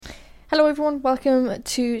Hello everyone, welcome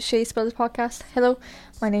to Shay Spells Podcast. Hello,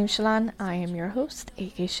 my name's Shalane, I am your host,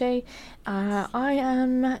 aka Shay. I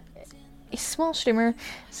am a small streamer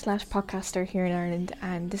slash podcaster here in Ireland,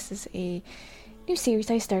 and this is a new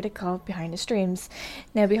series I started called Behind the Streams.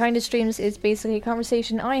 Now, Behind the Streams is basically a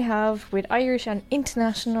conversation I have with Irish and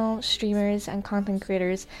international streamers and content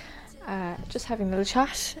creators, just having a little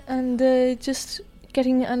chat and just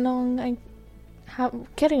getting along.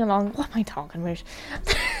 What am I talking about?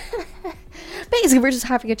 Basically, we're just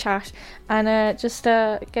having a chat and just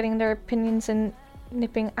getting their opinions and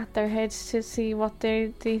nipping at their heads to see what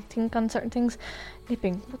they think on certain things.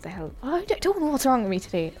 Nipping? What the hell? I don't know what's wrong with me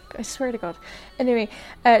today. I swear to God. Anyway,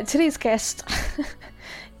 today's guest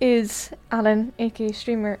is Alan, aka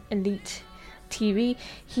StreamerEliteTV.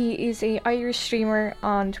 He is a Irish streamer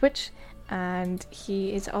on Twitch, and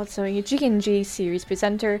he is also a G&G series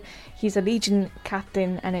presenter. He's a Legion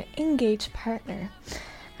captain and an engaged partner.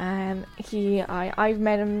 I've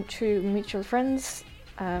met him through mutual friends,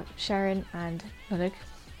 Sharon and Nullig.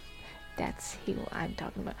 That's who I'm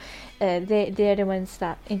talking about. They're the ones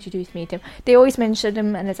that introduced me to him. They always mention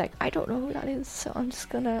him, and it's like, I don't know who that is, so I'm just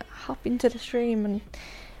gonna hop into the stream and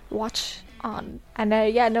watch on. And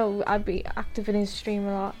I'll be active in his stream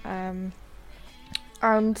a lot.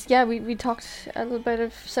 And yeah, we talked a little bit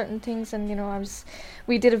of certain things, and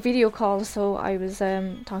we did a video call, so I was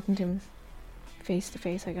talking to him face to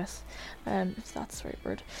face, I guess, if that's the right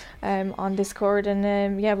word, on Discord,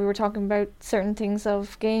 and we were talking about certain things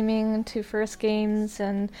of gaming to first games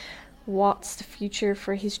and what's the future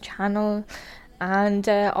for his channel, and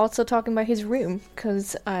also talking about his room,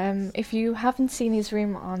 because if you haven't seen his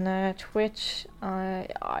room on Twitch,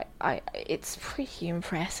 it's pretty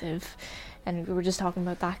impressive. And we were just talking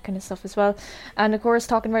about that kind of stuff as well. And of course,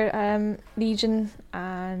 talking about Legion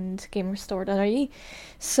and GamerStore.ie.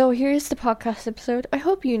 So here's the podcast episode. I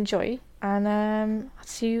hope you enjoy. And I'll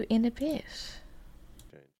see you in a bit.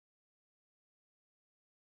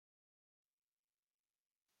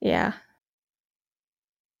 Yeah.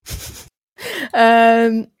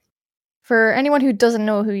 For anyone who doesn't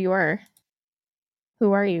know who you are,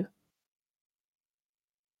 who are you?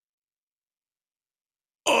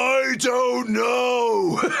 I don't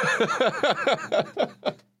know.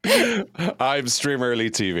 I'm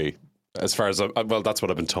StreamerEliteTV. As far as that's what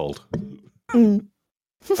I've been told.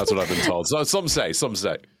 That's what I've been told. So some say.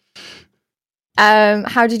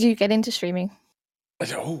 How did you get into streaming?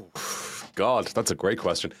 Oh God, that's a great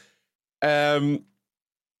question.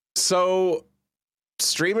 So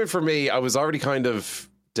streaming for me, I was already kind of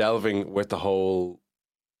delving with the whole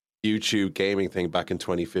YouTube gaming thing back in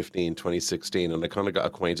 2015, 2016, and I kind of got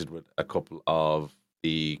acquainted with a couple of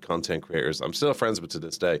the content creators I'm still friends with to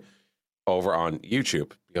this day over on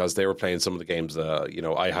YouTube, because they were playing some of the games that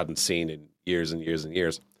I hadn't seen in years and years and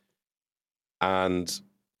years. And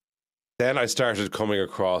then I started coming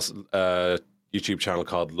across a YouTube channel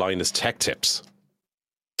called Linus Tech Tips.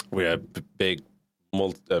 We had a big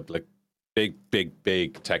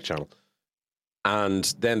tech channel,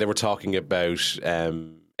 and then they were talking about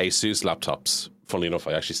Asus laptops. Funnily enough,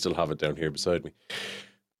 I actually still have it down here beside me.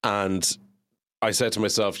 And I said to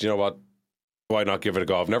myself, you know what? Why not give it a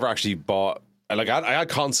go? I've never actually bought... I had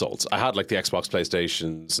consoles. I had like the Xbox,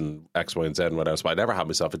 PlayStations, and X, Y, and Z and whatever, but I never had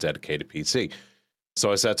myself a dedicated PC.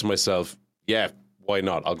 So I said to myself, yeah, why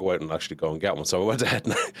not? I'll go out and actually go and get one. So I went ahead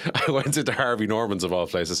and I went into Harvey Norman's of all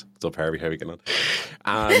places. What's up, Harvey? How are you getting on?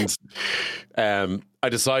 And I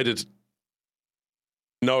decided...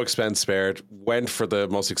 no expense spared. Went for the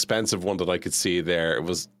most expensive one that I could see there. It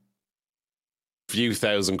was a few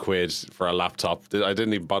 £1,000 for a laptop. I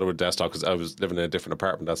didn't even bother with desktop because I was living in a different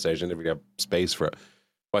apartment at that stage. I didn't really have space for it.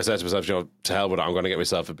 But I said to myself, to hell with it. I'm going to get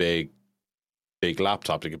myself a big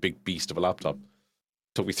laptop, like a big beast of a laptop.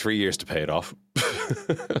 Took me 3 years to pay it off.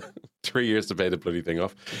 3 years to pay the bloody thing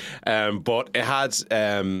off. But it had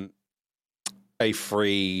a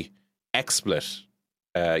free XSplit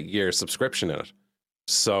year subscription in it.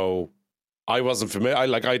 So I wasn't familiar.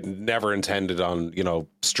 I'd never intended on,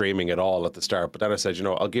 streaming at all at the start. But then I said,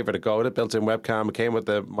 I'll give it a go. It had a built-in webcam. It came with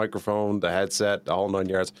the microphone, the headset, the whole 9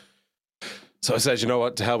 yards. So I said, you know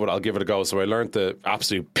what, to hell with it, I'll give it a go. So I learned the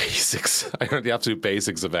absolute basics. I learned the absolute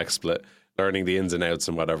basics of XSplit, learning the ins and outs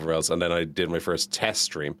and whatever else. And then I did my first test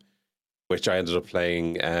stream, which I ended up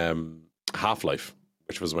playing Half-Life,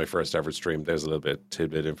 which was my first ever stream. There's a little bit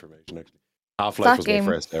tidbit information, actually. Half-Life was my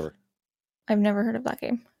first ever. I've never heard of that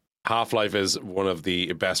game. Half-Life is one of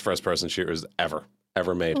the best first-person shooters ever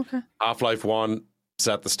made. Okay. Half-Life 1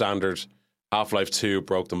 set the standard. Half-Life 2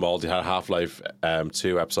 broke the mold. You had Half-Life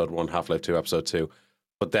 2 Episode 1, Half-Life 2 Episode 2.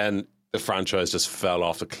 But then the franchise just fell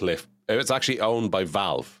off a cliff It's actually owned by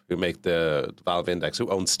Valve, who make the Valve Index, who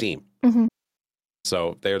own Steam. Mm-hmm.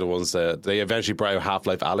 So they're the ones that they eventually brought out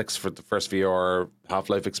Half-Life Alyx for the first VR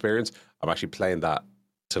Half-Life experience. I'm actually playing that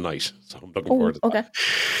tonight, so I'm looking forward to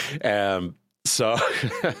that. So,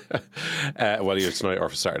 well, either tonight or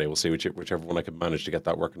for Saturday, we'll see whichever one I can manage to get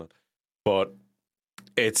that working on. But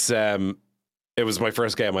it was my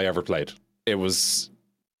first game I ever played.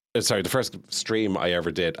 The first stream I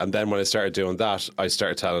ever did. And then when I started doing that, I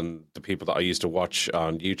started telling the people that I used to watch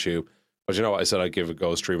on YouTube, but you know what? I said I'd give it a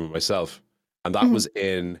go streaming myself. And that was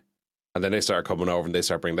and then they started coming over and they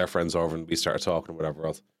started bringing their friends over and we started talking and whatever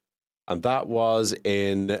else. And that was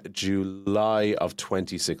in July of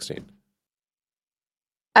 2016.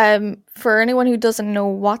 For anyone who doesn't know,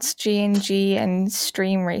 what's GNG and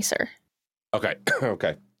Stream Racer? Okay.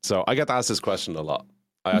 So I get asked this question a lot.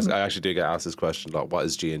 I actually do get asked this question a lot. What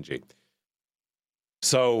is GNG?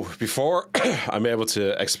 So before I'm able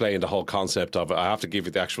to explain the whole concept of it, I have to give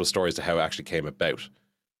you the actual stories to how it actually came about.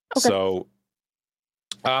 Okay. So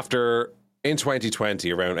in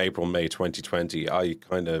 2020, around April, May 2020, I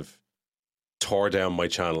kind of tore down my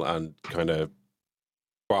channel and kind of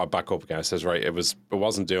brought it back up again. I says, right, it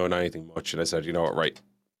wasn't doing anything much. And I said, you know what, right,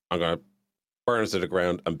 I'm going to burn it to the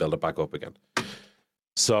ground and build it back up again.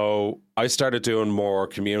 So I started doing more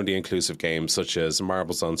community inclusive games such as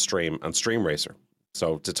Marbles on Stream and Stream Racer.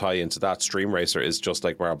 So to tie into that, Stream Racer is just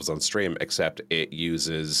like Marbles on Stream, except it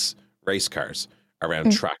uses race cars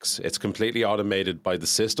around tracks. It's completely automated by the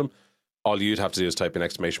system. All you'd have to do is type in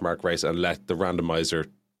 !race and let the randomizer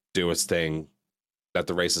do its thing, let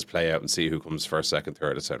the races play out and see who comes first, second,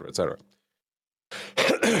 third, etc., etc.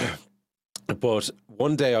 But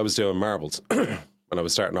one day I was doing marbles when I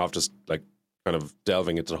was starting off just like kind of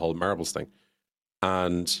delving into the whole marbles thing.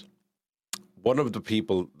 And one of the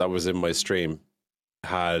people that was in my stream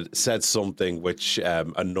had said something which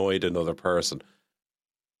annoyed another person.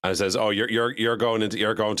 And it says, "Oh, you're going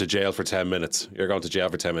to jail for 10 minutes. You're going to jail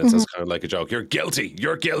for 10 minutes." That's kind of like a joke. You're guilty.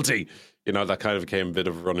 You know, that kind of became a bit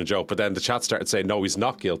of a running joke. But then the chat started saying, "No, he's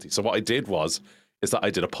not guilty." So what I did is that I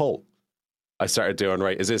did a poll. I started doing,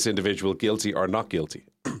 right, is this individual guilty or not guilty?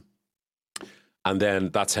 And then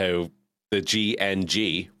that's how the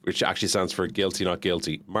GNG, which actually stands for guilty, not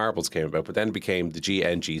guilty, marbles came about. But then it became the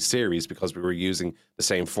GNG series because we were using the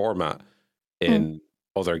same format in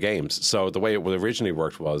other games. So the way it originally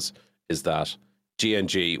worked is that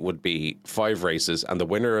GNG would be 5 races, and the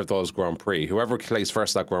winner of those Grand Prix, whoever placed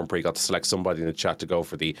first at that Grand Prix, got to select somebody in the chat to go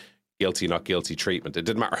for the guilty, not guilty treatment. It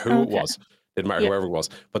didn't matter who it was. It didn't matter whoever it was.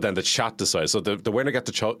 But then the chat decides. So the winner get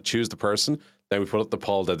to choose the person. Then we put up the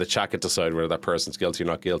poll that the chat get to decide whether that person's guilty or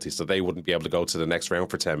not guilty. So they wouldn't be able to go to the next round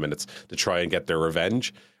for 10 minutes to try and get their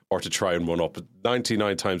revenge or to try and one up.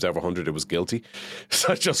 99 times out of 100, it was guilty.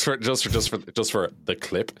 So just for the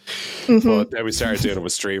clip. But then we started doing it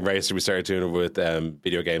with Stream Racer. We started doing it with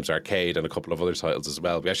Video Games Arcade and a couple of other titles as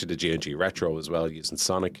well. We actually did GNG Retro as well, using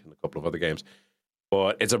Sonic and a couple of other games.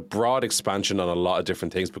 But it's a broad expansion on a lot of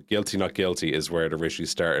different things. But guilty, not guilty is where it originally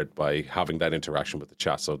started, by having that interaction with the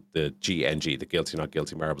chat. So the GNG, the guilty, not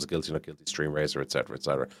guilty marbles, guilty, not guilty Stream Racer,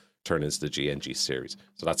 etc., turn into the GNG series.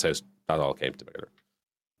 So that's how that all came together.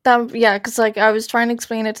 Because like I was trying to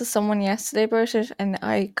explain it to someone yesterday about it, and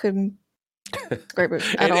I couldn't describe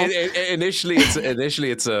it at all. Initially,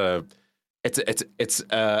 it's a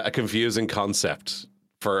confusing concept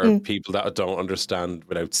for people that don't understand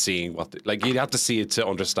without seeing you'd have to see it to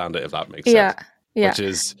understand it, if that makes sense. Yeah. Which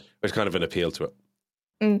is kind of an appeal to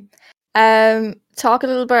it. Talk a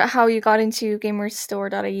little about how you got into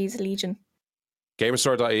gamerstore.ie's Legion.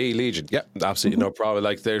 Gamerstore.ie Legion, yeah, absolutely no problem.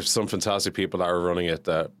 Like, there's some fantastic people that are running it,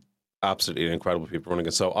 absolutely incredible people running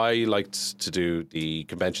it. So I liked to do the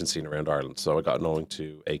convention scene around Ireland. So I got known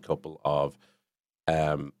to a couple of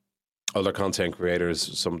other content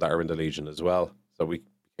creators, some that are in the Legion as well. So we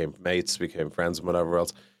became mates, became friends, and whatever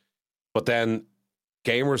else. But then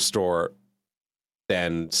Gamerstore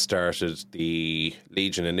then started the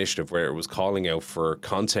Legion initiative, where it was calling out for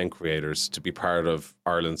content creators to be part of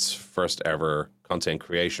Ireland's first ever content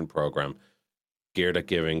creation program, geared at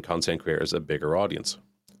giving content creators a bigger audience.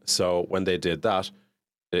 So when they did that,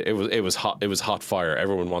 it was hot fire.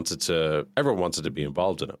 Everyone wanted to be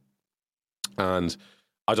involved in it. And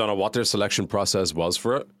I don't know what their selection process was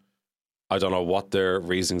for it. I don't know what their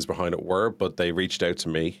reasons behind it were, but they reached out to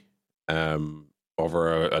me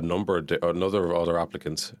over a number of other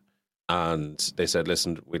applicants, and they said,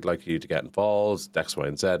 "Listen, we'd like you to get involved, X, Y,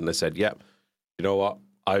 and Z." And I said, "Yeah, you know what?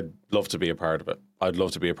 I'd love to be a part of it. I'd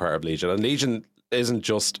love to be a part of Legion." And Legion isn't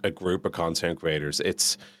just a group of content creators.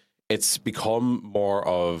 It's become more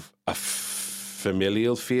of a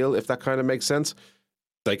familial feel, if that kind of makes sense.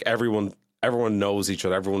 like everyone knows each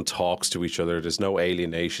other, everyone talks to each other. There's no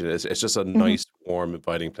alienation. It's just a Mm-hmm. nice, warm,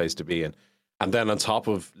 inviting place to be in. And then on top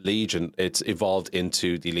of Legion, it's evolved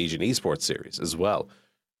into the Legion Esports series as well,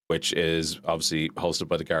 which is obviously hosted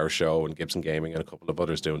by the Gara Show and Gibson Gaming and a couple of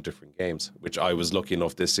others doing different games, which I was lucky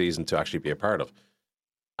enough this season to actually be a part of.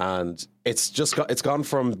 And it's gone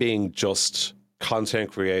from being just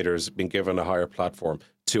content creators being given a higher platform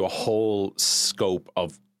to a whole scope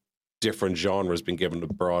of different genres being given a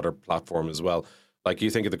broader platform as well. Like, you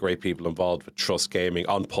think of the great people involved with Trust Gaming,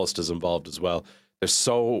 Unpust is involved as well. There's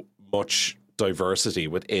so much diversity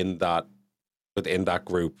within that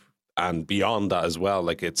group and beyond that as well.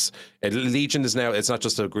 Like, Legion is now, it's not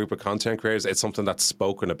just a group of content creators, it's something that's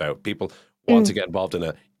spoken about. People want to get involved in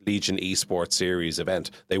a Legion esports series event.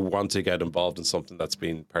 They want to get involved in something that's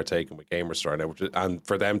been partaken with Gamerstar now, and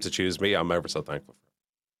for them to choose me, I'm ever so thankful.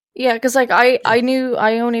 Yeah, because like I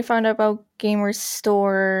only found out about Gamer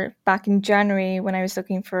Store back in January when I was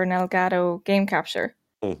looking for an Elgato game capture,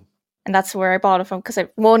 and that's where I bought it from. Because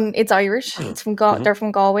one, it's Irish, it's from they're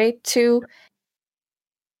from Galway. Two,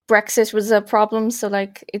 Brexit was a problem, so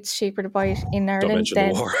like it's cheaper to buy it in Ireland. Don't mention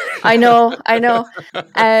the war. I know.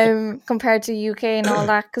 Compared to UK and all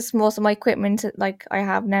that, because most of my equipment like I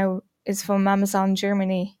have now is from Amazon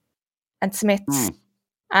Germany and Smiths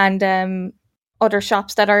and other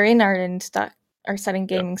shops that are in Ireland that are selling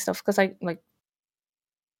gaming stuff, because I like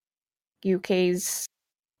UK's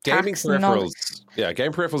gaming peripherals.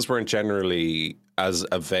 Game peripherals weren't generally as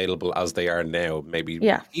available as they are now. Maybe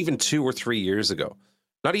even 2 or 3 years ago.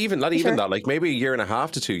 Not even that. Like maybe a year and a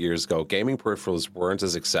half to 2 years ago, gaming peripherals weren't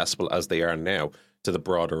as accessible as they are now to the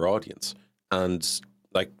broader audience. And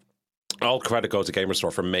like, all credit goes to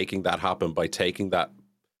Gamerstore for making that happen by taking that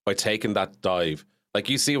dive. Like,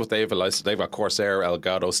 you see what they've licensed. They've got Corsair,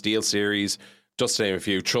 Elgato, Steel Series, just to name a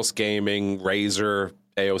few. Trust Gaming, Razer,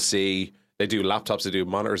 AOC. They do laptops, they do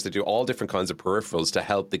monitors, they do all different kinds of peripherals to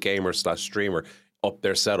help the gamer/streamer up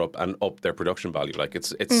their setup and up their production value. Like,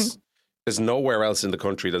 it's there's nowhere else in the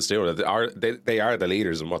country that's doing it. They are the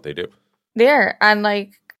leaders in what they do. They are, and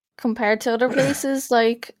like compared to other places,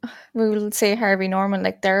 like we will say Harvey Norman,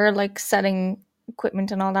 like they're like selling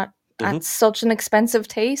equipment and all that at such an expensive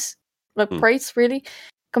price, really,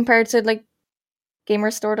 compared to like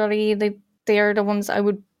Gamerstore.ie. They are the ones I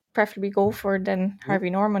would preferably go for than Harvey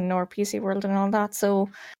Norman or PC World and all that. So,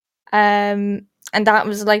 and that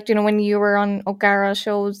was like, you know, when you were on O'Gara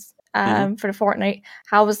shows for the fortnight,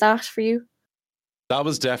 how was that for you? That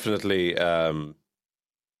was definitely that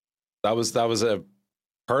was a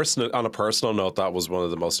on a personal note, that was one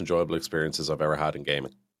of the most enjoyable experiences I've ever had in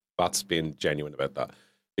gaming. That's being genuine about that,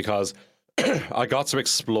 because I got to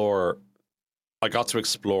explore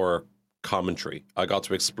commentary. I got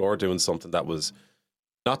to explore doing something that was,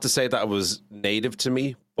 not to say that it was native to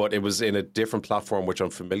me, but it was in a different platform which I'm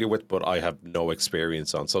familiar with, but I have no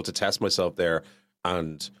experience on. So to test myself there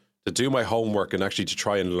and to do my homework and actually to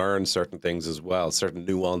try and learn certain things as well, certain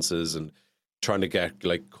nuances, and trying to get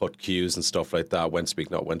like cut cues and stuff like that, when to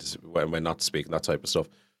speak, when not to speak, and that type of stuff.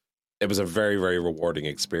 It was a very, very rewarding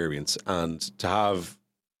experience. And to have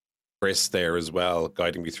Chris there as well,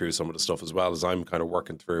 guiding me through some of the stuff, as well as I'm kind of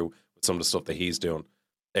working through with some of the stuff that he's doing.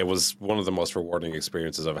 It was one of the most rewarding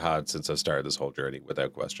experiences I've had since I started this whole journey,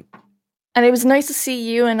 without question. And it was nice to see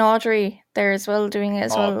you and Audrey there as well, doing it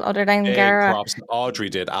as well, other than Gara. Props. Audrey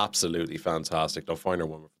did absolutely fantastic. Don't find her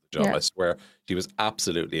woman for the job. Yeah. I swear, she was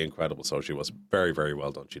absolutely incredible. So she was very, very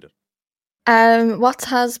well done. She did. What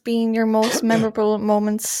has been your most memorable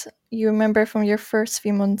moments you remember from your first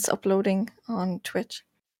few months uploading on Twitch,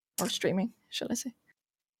 or streaming, should I say?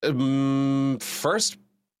 First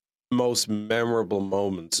most memorable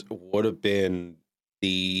moment would have been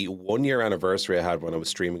the 1 year anniversary I had when I was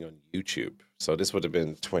streaming on YouTube. So this would have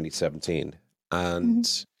been 2017.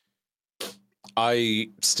 And I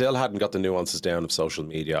still hadn't got the nuances down of social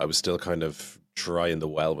media. I was still kind of dry in the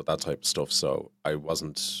well with that type of stuff. So I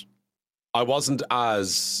wasn't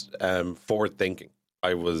as forward thinking.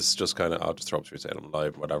 I was just kind of, I'll just throw up through saying I'm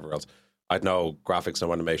live, whatever else. I'd no graphics,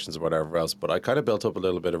 no animations, or whatever else, but I kind of built up a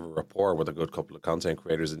little bit of a rapport with a good couple of content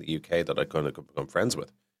creators in the UK that I kind of become friends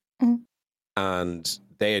with. And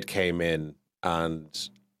they had came in and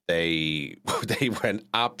they went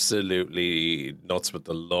absolutely nuts with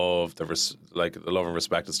the love, the love and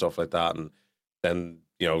respect and stuff like that, and then,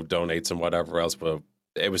 you know, donates and whatever else. But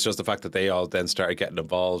it was just the fact that they all then started getting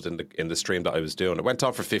involved in the stream that I was doing. It went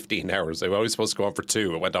on for 15 hours. They were only supposed to go on for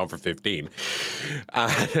 2. It went on for 15.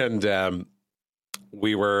 And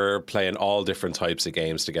we were playing all different types of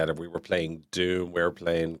games together. We were playing Doom. We were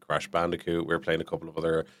playing Crash Bandicoot. We were playing a couple of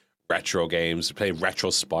other retro games. We were playing Retro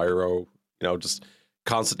Spyro. You know, just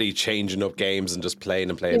constantly changing up games and just playing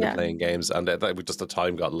and playing and playing games, and that just the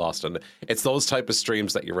time got lost. And it's those type of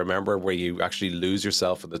streams that you remember where you actually lose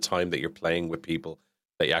yourself in the time that you're playing with people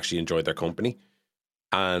that you actually enjoy their company.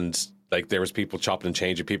 And like there was people chopping and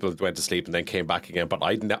changing, people went to sleep and then came back again, but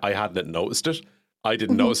I hadn't noticed it. I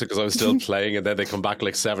didn't notice it because I was still playing, and then they come back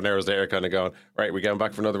like 7 hours later, kind of going, right, we're getting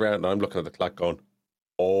back for another round, and I'm looking at the clock going,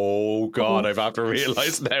 oh God, I've had to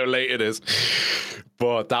realize how late it is.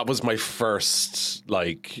 But that was my first,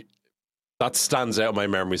 like, that stands out in my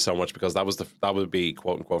memory so much because that would be,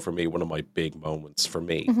 quote unquote, for me, one of my big moments for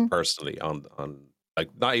me personally on like,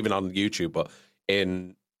 not even on YouTube, but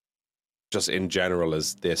in general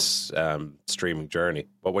as this streaming journey.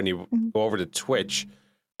 But when you go over to Twitch,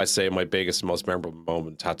 I say my biggest, most memorable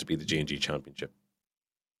moment had to be the G&G Championship.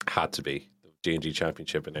 Had to be the G&G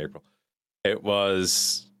Championship in April. It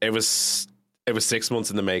was 6 months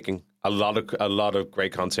in the making. A lot of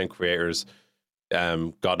great content creators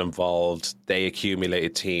got involved. They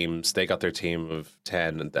accumulated teams. They got their team of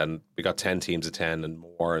 10, and then we got 10 teams of 10 and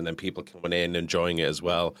more, and then people coming in, enjoying it as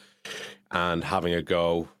well, and having a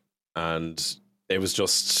go. And it was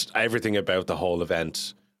just, everything about the whole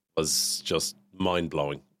event was just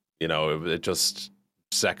mind-blowing. You know, it just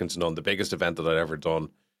second to none. The biggest event that I'd ever done.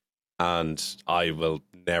 And I will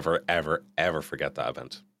never, ever, ever forget that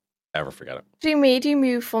event. Ever forget it. What made you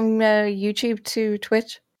move from YouTube to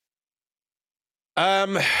Twitch?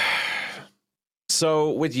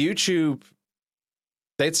 So with YouTube,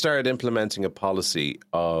 they'd started implementing a policy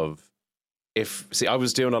of I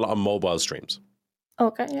was doing a lot of mobile streams.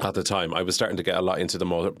 Okay. Yeah. At the time, I was starting to get a lot into the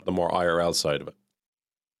more IRL side of it.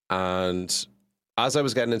 And as I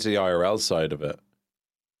was getting into the IRL side of it,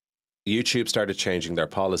 YouTube started changing their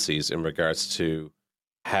policies in regards to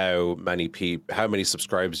how many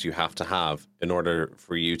subscribers you have to have in order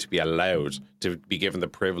for you to be allowed to be given the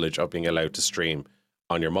privilege of being allowed to stream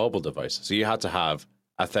on your mobile device. So you had to have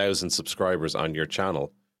 1,000 subscribers on your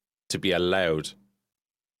channel to be allowed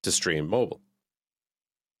to stream mobile,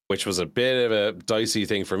 which was a bit of a dicey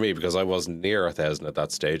thing for me because I wasn't near 1,000 at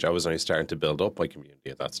that stage. I was only starting to build up my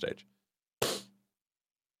community at that stage.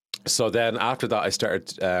 So then after that, I started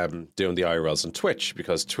doing the IRLs on Twitch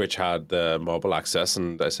because Twitch had the mobile access,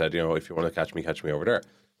 and I said, you know, if you want to catch me over there.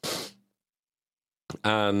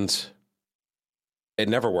 And it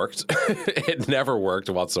never worked. It never worked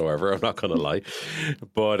whatsoever. I'm not going to lie.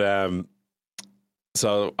 But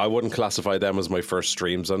so I wouldn't classify them as my first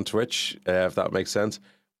streams on Twitch, if that makes sense.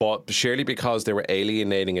 But surely because they were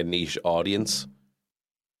alienating a niche audience,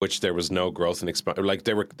 which there was no growth and expansion. Like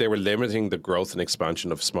they were limiting the growth and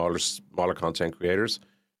expansion of smaller content creators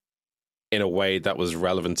in a way that was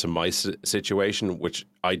relevant to my situation, which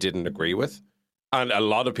I didn't agree with. And a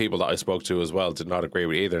lot of people that I spoke to as well did not agree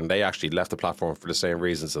with either. And they actually left the platform for the same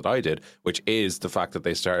reasons that I did, which is the fact that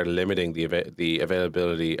they started limiting the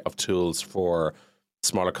availability of tools for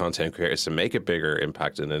smaller content creators to make a bigger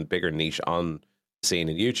impact and a bigger niche on the scene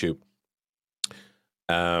in YouTube.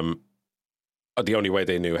 The only way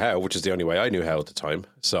they knew how, which is the only way I knew how at the time.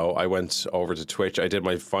 So I went over to Twitch. I did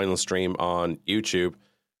my final stream on YouTube,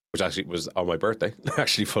 which actually was on my birthday,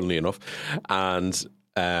 actually, funnily enough. And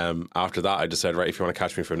after that, I just said, right, if you want to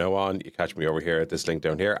catch me from now on, you catch me over here at this link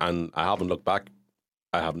down here. And I haven't looked back.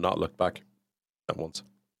 I have not looked back at once.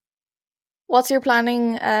 What's your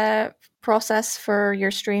planning process for your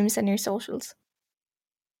streams and your socials?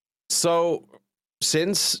 So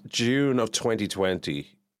since June of 2020,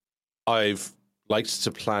 I've liked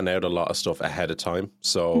to plan out a lot of stuff ahead of time.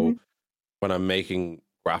 So when I'm making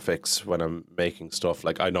graphics, when I'm making stuff,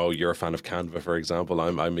 like I know you're a fan of Canva, for example.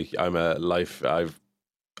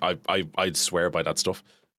 I'd swear by that stuff.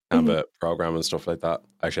 Canva program and stuff like that.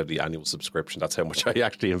 I actually have the annual subscription. That's how much I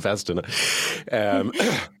actually invest in it.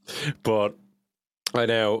 But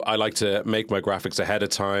I like to make my graphics ahead of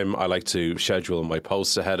time. I like to schedule my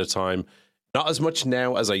posts ahead of time. Not as much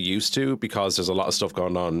now as I used to because there's a lot of stuff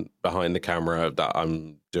going on behind the camera that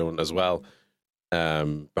I'm doing as well,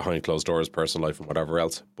 behind closed doors, personal life and whatever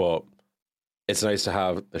else. But it's nice to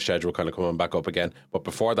have the schedule kind of coming back up again. But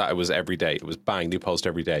before that, it was every day. It was bang, new post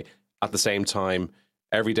every day. At the same time,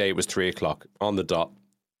 every day it was 3 o'clock on the dot.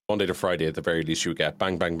 Monday to Friday at the very least you would get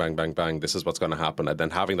bang, bang, bang, bang, bang. This is what's going to happen. And then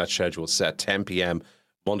having that schedule set 10 p.m.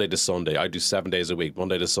 Monday to Sunday. I do 7 days a week,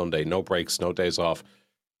 Monday to Sunday, no breaks, no days off.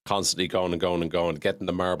 Constantly going and going and going, getting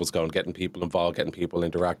the marbles going, getting people involved, getting people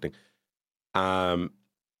interacting.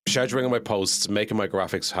 Scheduling my posts, making my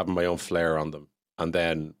graphics, having my own flair on them, and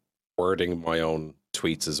then wording my own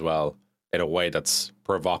tweets as well in a way that's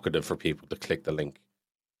provocative for people to click the link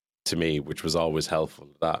to me, which was always helpful.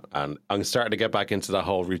 And I'm starting to get back into that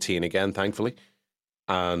whole routine again, thankfully.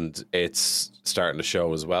 and it's starting to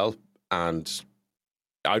show as well. And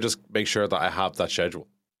I just make sure that I have that schedule.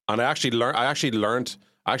 And I actually learned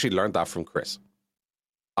that from Chris.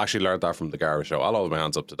 I actually learned that from the Gara show. I'll hold my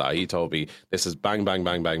hands up to that. He told me this is bang, bang,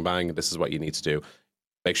 bang, bang, bang. This is what you need to do.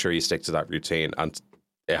 Make sure you stick to that routine. And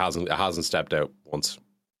it hasn't stepped out once.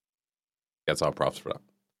 Gets all props for that.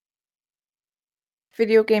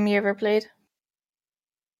 Video game you ever played?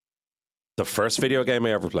 The first video game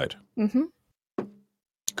I ever played. Mm-hmm.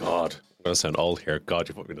 God, I'm gonna sound old here. God,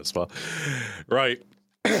 you put me in a spot. Right.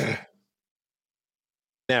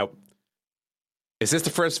 Now, is this the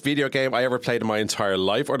first video game I ever played in my entire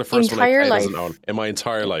life, or the first one I played as an own? In my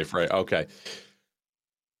entire life, right? Okay.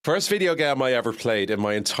 First video game I ever played in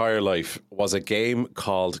my entire life was a game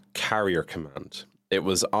called Carrier Command. It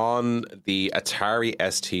was on the Atari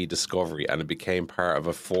ST Discovery, and it became part of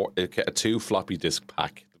a 2 floppy disk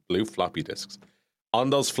pack, the blue floppy disks. On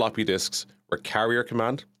those floppy disks were Carrier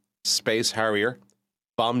Command, Space Harrier,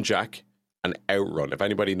 Bomb Jack, and Outrun. If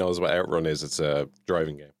anybody knows what Outrun is, it's a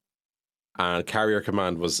driving game. And Carrier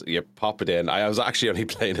Command was, you pop it in. I was actually only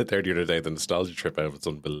playing it there the other day, the nostalgia trip out. It's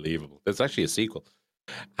unbelievable. It's actually a sequel.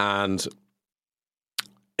 And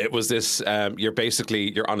it was this,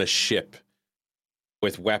 you're on a ship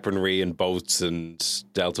with weaponry and boats and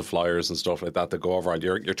Delta flyers and stuff like that go over, and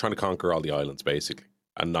you're trying to conquer all the islands basically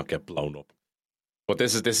and not get blown up. But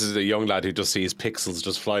this is a young lad who just sees pixels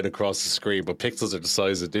just flying across the screen, but pixels are the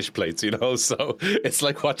size of dish plates, So it's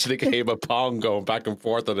like watching a game of Pong going back and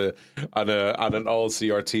forth on an old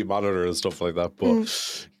CRT monitor and stuff like that.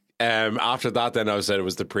 But after that, then I said it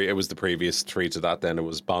was the previous 3 to that. Then it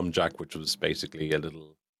was Bomb Jack, which was basically a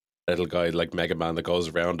little guy like Mega Man that goes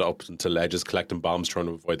around up into ledges collecting bombs, trying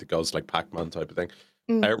to avoid the ghosts, like Pac-Man type of thing.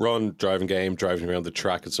 Outrun, driving around the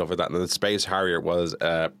track and stuff like that. And then the Space Harrier was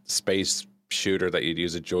a space shooter that you'd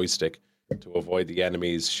use a joystick to avoid the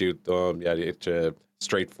enemies, shoot them, to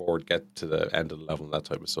straightforward get to the end of the level and that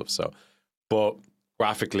type of stuff. So, but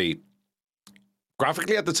graphically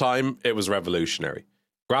at the time, it was revolutionary.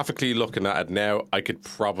 Graphically looking at it now, I could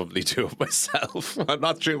probably do it myself. I'm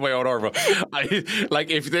not doing my own armor.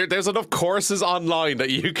 If there's enough courses online that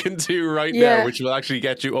you can do right now, which will actually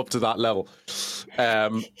get you up to that level.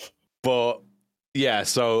 But yeah,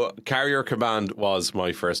 so Carrier Command was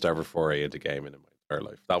my first ever foray into gaming in my entire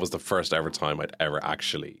life. That was the first ever time I'd ever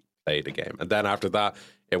actually played a game. And then after that,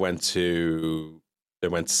 it went to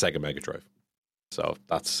Sega Mega Drive. So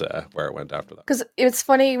that's where it went after that. Because it's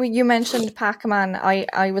funny when you mentioned Pac-Man.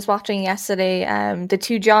 I was watching yesterday the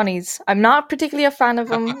two Johnnies. I'm not particularly a fan of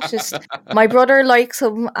them. It's just my brother likes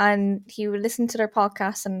them and he would listen to their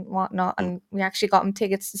podcasts and whatnot. And we actually got him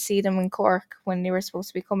tickets to see them in Cork when they were supposed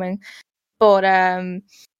to be coming. But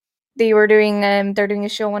they were doing they're doing a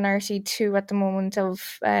show on RC2 at the moment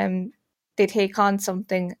of they take on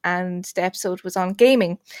something, and the episode was on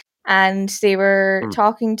gaming. And they were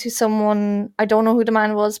talking to someone, I don't know who the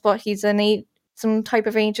man was, but he's some type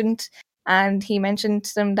of agent, and he mentioned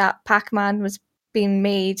to them that Pac-Man was being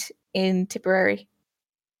made in Tipperary.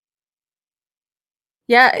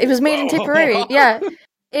 Yeah, it was made in Tipperary. Yeah,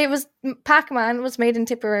 it was Pac-Man was made in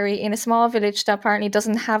Tipperary in a small village that apparently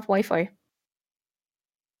doesn't have Wi-Fi.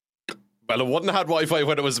 Well, it wouldn't have had Wi-Fi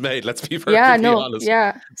when it was made. Let's be perfectly honest.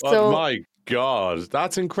 Yeah, so my God,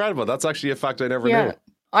 that's incredible. That's actually a fact I never knew.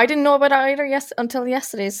 I didn't know about it either until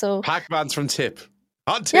yesterday. So Pac-Man's from Tip.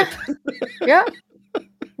 On Tip. Yeah.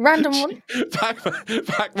 Random one.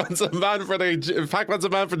 Pac-Man's a man for the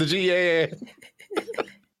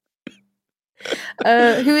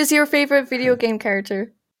GAA. Who is your favorite video game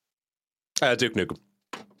character? Duke Nukem.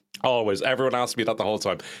 Always. Everyone asks me that the whole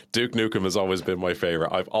time. Duke Nukem has always been my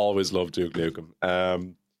favorite. I've always loved Duke Nukem.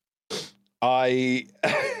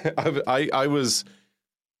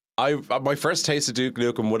 My first taste of Duke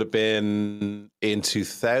Nukem would have been in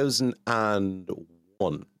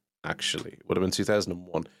 2001, actually. Would have been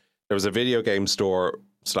 2001. There was a video game store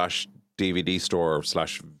 / DVD store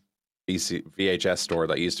 / VHS store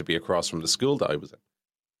that used to be across from the school that I was in.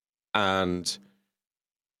 And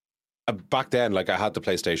back then, I had the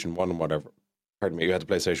PlayStation 1 and whatever. Pardon me, you had the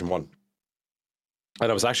PlayStation 1.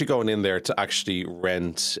 And I was actually going in there to actually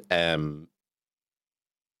rent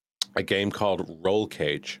a game called Roll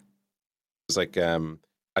Cage. It was like a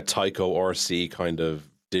Tyco RC kind of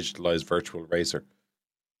digitalized virtual racer.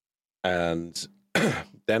 And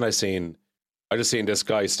then I just seen this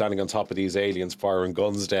guy standing on top of these aliens firing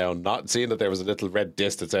guns down, not seeing that there was a little red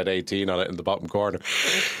disc that said 18 on it in the bottom corner.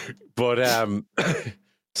 But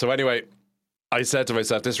so anyway, I said to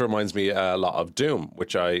myself, this reminds me a lot of Doom,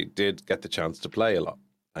 which I did get the chance to play a lot,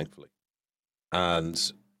 thankfully. And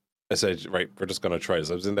I said, right, we're just going to try this.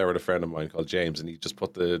 I was in there with a friend of mine called James, and he just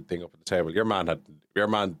put the thing up at the table. Your man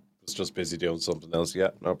was just busy doing something else.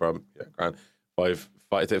 Yeah, no problem. Yeah, grand.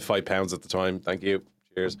 £5 at the time. Thank you.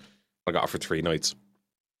 Cheers. I got it for 3 nights.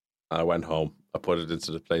 I went home. I put it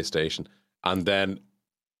into the PlayStation, and then,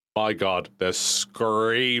 my God, the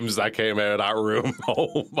screams that came out of that room.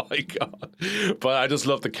 Oh my God. But I just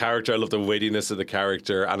love the character. I love the wittiness of the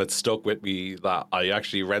character. And it stuck with me that I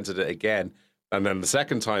actually rented it again. And then the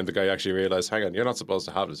second time, the guy actually realized, hang on, you're not supposed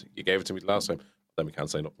to have this. You gave it to me the last time. Then we can't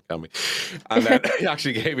say nothing, can we? And then he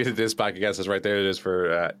actually gave me this back again. Says, right there it is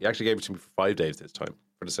for, he actually gave it to me for 5 days this time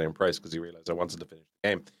for the same price because he realized I wanted to finish the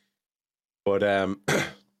game. But,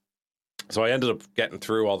 so I ended up getting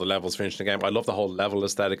through all the levels, finishing the game. I love the whole level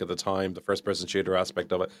aesthetic at the time, the first-person shooter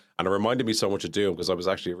aspect of it, and it reminded me so much of Doom because I was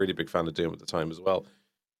actually a really big fan of Doom at the time as well.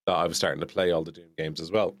 That I was starting to play all the Doom games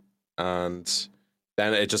as well, and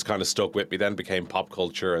then it just kind of stuck with me. Then it became pop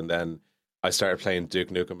culture, and then I started playing Duke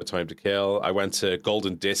Nukem: A Time to Kill. I went to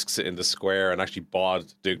Golden Discs in the Square and actually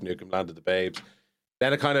bought Duke Nukem: Land of the Babes.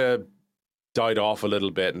 Then it kind of died off a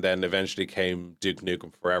little bit, and then eventually came Duke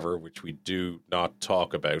Nukem Forever, which we do not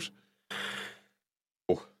talk about.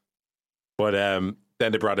 But then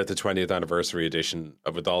they brought out the 20th anniversary edition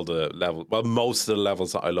with all the levels. Well, most of the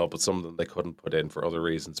levels that I love, but some of them they couldn't put in for other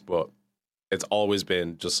reasons. But it's always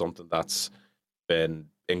been just something that's been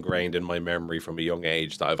ingrained in my memory from a young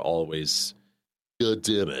age that I've always, God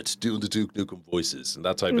damn it, doing the Duke Nukem voices and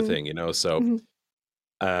that type of thing, you know? So Duke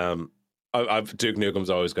Nukem's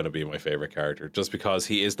always going to be my favorite character just because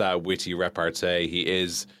he is that witty repartee. He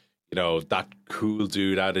is, you know, that cool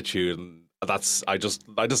dude attitude, and I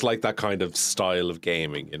just like that kind of style of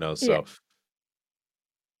gaming, you know. So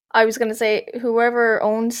I was going to say whoever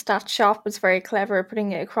owns that shop was very clever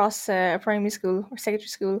putting it across a primary school or secondary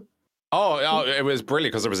school. Oh, it was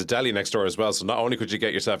brilliant because there was a deli next door as well. So not only could you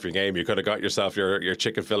get yourself your game, you could have got yourself your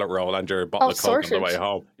chicken fillet roll and your bottle of Coke on the way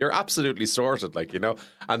home. You're absolutely sorted, like, you know.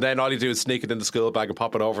 And then all you do is sneak it in the school bag and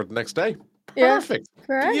pop it over the next day. Perfect.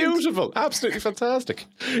 Yeah, beautiful. Absolutely fantastic.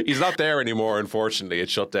 He's not there anymore, unfortunately. It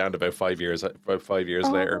shut down about 5 years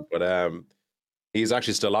later. But he's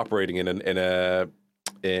actually still operating in a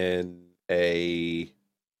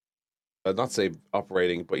I'd not say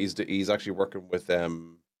operating, but he's actually working with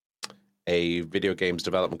a video games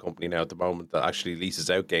development company now at the moment that actually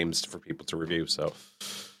leases out games for people to review. So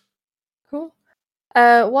cool.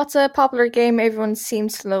 What's a popular game everyone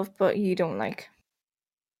seems to love but you don't like?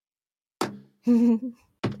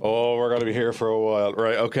 Oh, we're going to be here for a while.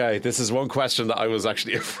 Right, okay. This is one question that I was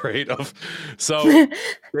actually afraid of. So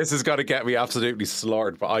this is going to get me absolutely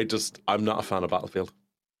slaughtered, but I'm not a fan of Battlefield.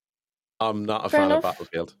 I'm not a fan of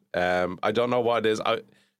Battlefield. I don't know what it is.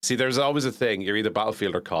 See, there's always a thing. You're either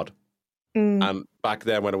Battlefield or COD. And back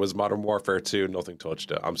then when it was Modern Warfare 2, nothing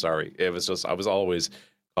touched it. I'm sorry. It was just, I was always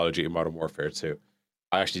Call of Duty Modern Warfare 2.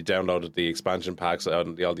 I actually downloaded the expansion packs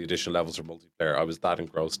and all the additional levels for multiplayer. I was that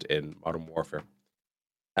engrossed in Modern Warfare.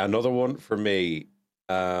 Another one for me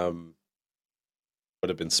would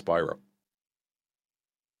have been Spyro.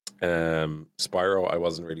 Spyro I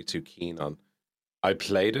wasn't really too keen on. I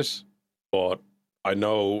played it, but I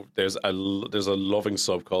know there's a loving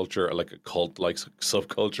subculture, like a cult-like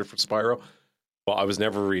subculture for Spyro, but I was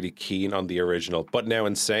never really keen on the original. But now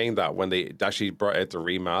in saying that, when they actually brought out the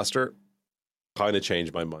remaster, kind of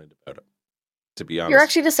changed my mind about it, to be honest. You're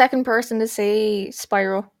actually the second person to say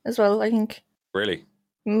Spyro as well, I think. Really?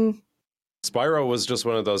 Spyro was just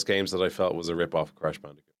one of those games that I felt was a rip-off of Crash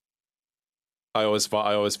Bandicoot. I always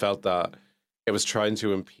felt that it was trying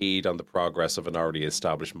to impede on the progress of an already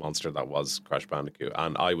established monster that was Crash Bandicoot.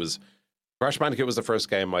 And Crash Bandicoot was the first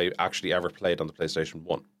game I actually ever played on the PlayStation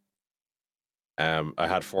 1. I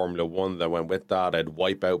had Formula 1 that went with that. I had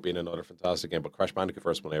Wipeout being another fantastic game, but Crash Bandicoot,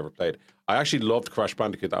 first one I ever played. I actually loved Crash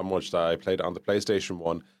Bandicoot that much that I played it on the PlayStation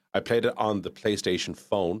 1. I played it on the PlayStation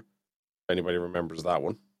phone, if anybody remembers that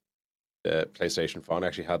one. The PlayStation phone. I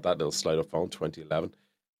actually had that little slide-up phone, 2011.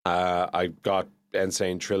 I got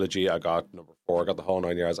Insane Trilogy. I got number 4. I got the whole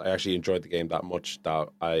 9 yards. I actually enjoyed the game that much that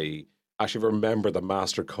I actually remember the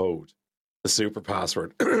master code, the super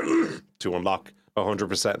password, to unlock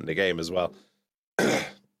 100% in the game as well.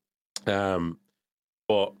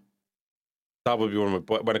 But that would be one of my.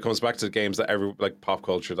 But when it comes back to the games that like pop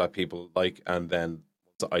culture that people like, and then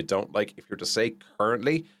I don't like, if you're to say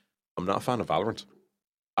currently, I'm not a fan of Valorant.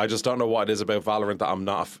 I just don't know what it is about Valorant that I'm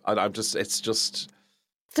not. It's just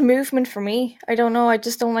the movement for me. I don't know. I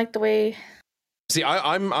just don't like the way. See,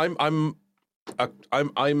 I'm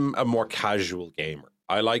a more casual gamer.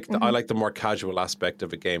 I like the more casual aspect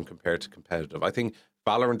of a game compared to competitive. I think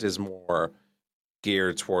Valorant is more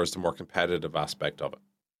geared towards the more competitive aspect of it.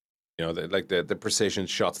 You know, the precision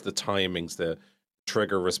shots, the timings, the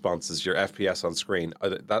trigger responses, your FPS on screen.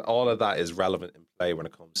 That all of that is relevant in play when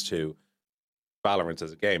it comes to Valorant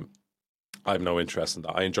as a game. I have no interest in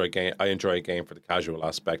that. I enjoy a game for the casual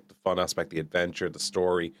aspect, the fun aspect, the adventure, the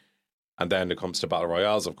story. And then it comes to battle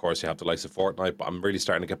royales. Of course, you have the likes of Fortnite. But I'm really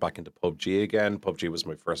starting to get back into PUBG again. PUBG was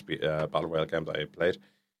my first battle royale game that I played.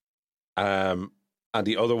 And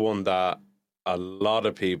the other one that a lot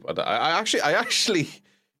of people, I actually,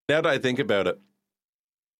 now that I think about it,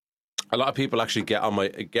 a lot of people actually get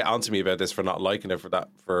onto me about this for not liking it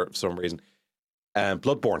for some reason.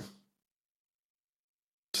 Bloodborne.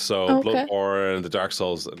 So Okay. Bloodborne, the Dark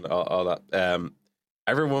Souls, and all that.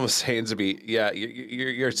 Everyone was saying to me, "Yeah,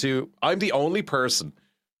 you're too." I'm the only person.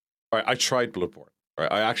 Right, I tried Bloodborne.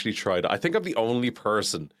 Right, I actually tried. I think I'm the only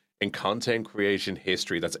person in content creation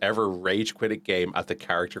history that's ever rage quit a game at the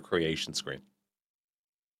character creation screen.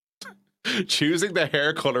 Choosing the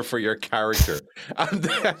hair color for your character and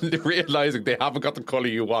then realizing they haven't got the color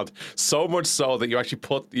you want, so much so that you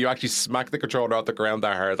actually smack the controller off the ground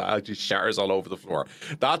that hard that actually shatters all over the floor.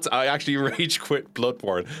 I actually rage quit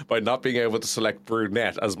Bloodborne by not being able to select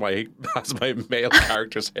brunette as my male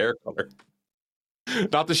character's hair color.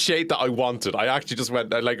 Not the shade that I wanted. I actually just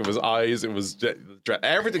went like it was eyes. It was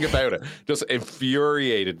everything about it just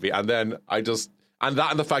infuriated me. And then and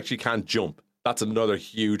the fact you can't jump. That's another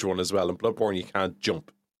huge one as well. In Bloodborne, you can't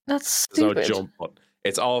jump. That's stupid. There's no jump button.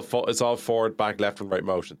 It's all forward, back, left, and right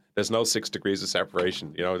motion. There's no 6 degrees of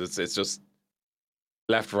separation. You know, it's just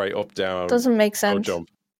left, right, up, down. Doesn't make sense. No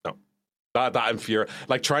jump. No. That infuriates.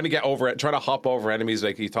 Like trying to hop over enemies.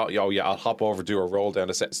 Like you thought, oh yeah, I'll hop over, do a roll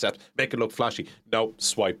down a set of steps, make it look flashy. No,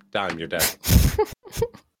 swipe, damn, you're dead.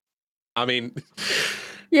 I mean,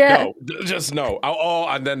 yeah, no, just no. Oh,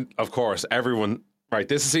 and then of course everyone. Right,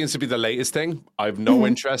 this seems to be the latest thing. I've no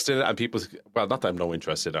interest in it, and people. Well, not that I'm no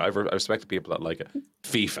interest in it. I respect the people that like it.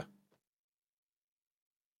 FIFA.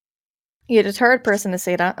 You're the third person to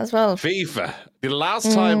say that as well. FIFA. The last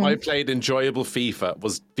time I played enjoyable FIFA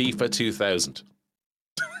was FIFA 2000.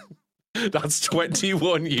 That's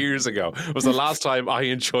 21 years ago. It was the last time I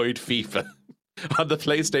enjoyed FIFA on the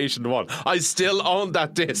PlayStation 1. I still own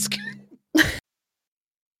that disc.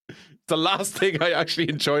 The last thing I actually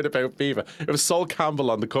enjoyed about FIFA. It was Sol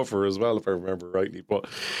Campbell on the cover as well, if I remember rightly. But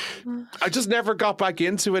I just never got back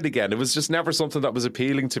into it again. It was just never something that was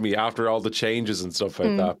appealing to me after all the changes and stuff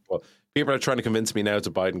like that. But people are trying to convince me now to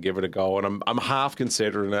buy it and give it a go. And I'm half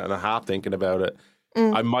considering it and I'm half thinking about it.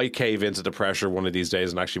 I might cave into the pressure one of these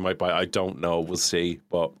days and actually might buy it. I don't know. We'll see.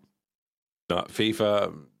 But not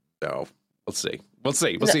FIFA, no. We'll see. We'll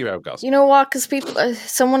see how it goes. You know what? Because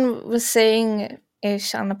someone was saying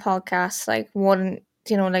it on the podcast, like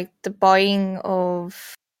like the buying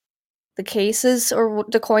of the cases or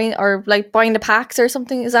the coin or like buying the packs or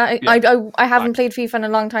something. Is that I haven't played FIFA in a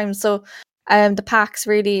long time, so the packs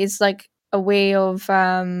really is like a way of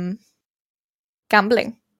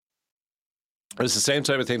gambling. It's the same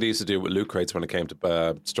type of thing they used to do with loot crates when it came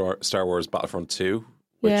to Star Wars Battlefront 2,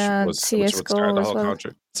 which was CSGO the whole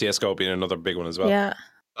country. CSGO being another big one as well. Yeah.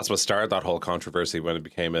 That's what started that whole controversy when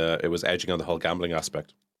it was edging on the whole gambling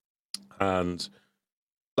aspect. And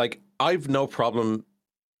like, I've no problem.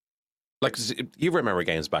 Like, you remember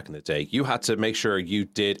games back in the day, you had to make sure you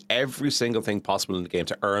did every single thing possible in the game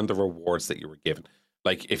to earn the rewards that you were given.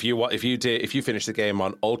 Like, if you finished the game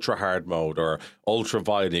on ultra hard mode or ultra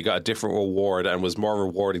violent, you got a different reward and was more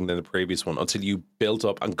rewarding than the previous one until you built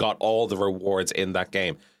up and got all the rewards in that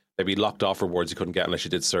game. They'd be locked off rewards you couldn't get unless you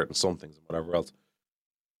did certain somethings and whatever else.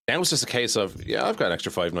 Now it's just a case of, I've got an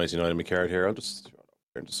extra $5.99 in my card here. I'll just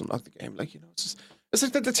unlock the game. Like, it's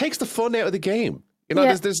like that takes the fun out of the game.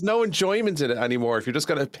 There's no enjoyment in it anymore if you're just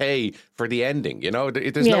going to pay for the ending.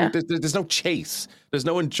 There's no chase. There's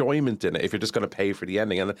no enjoyment in it if you're just going to pay for the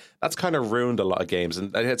ending. And that's kind of ruined a lot of games.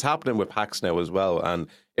 And it's happening with packs now as well. And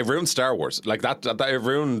it ruined Star Wars. Like that it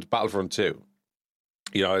ruined Battlefront 2.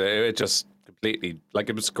 It just completely, like,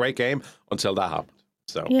 it was a great game until that happened.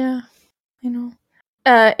 So yeah, I know.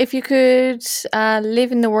 If you could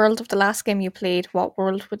live in the world of the last game you played, what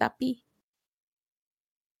world would that be?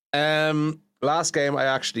 Last game I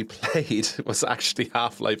actually played was actually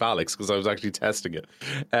Half-Life Alyx because I was actually testing it.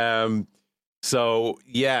 So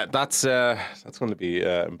yeah, that's going to be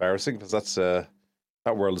embarrassing because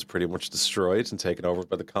that world is pretty much destroyed and taken over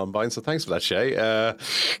by the Combine. So thanks for that, Shay.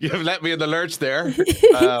 You've let me in the lurch there.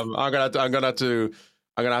 I'm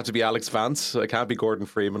gonna have to be Alex Vance. I can't be Gordon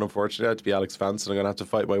Freeman, unfortunately. I have to be Alex Vance, and I'm gonna have to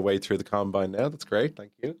fight my way through the Combine now. That's great,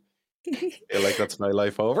 thank you. I feel like that's my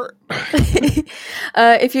life over.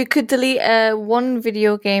 If you could delete one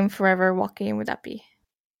video game forever, what game would that be?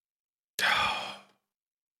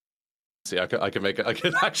 See, I can make it. I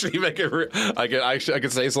can actually make it. I can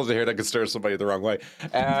say something here that can stir somebody the wrong way.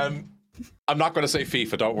 I'm not going to say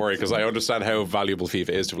FIFA. Don't worry, because I understand how valuable FIFA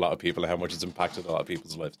is to a lot of people and how much it's impacted a lot of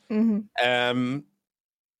people's lives.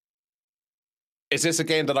 Is this a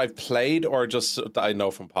game that I've played or just that I know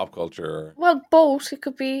from pop culture? Well, both. It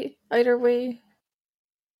could be either way.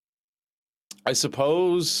 I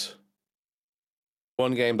suppose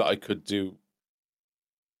one game that I could do.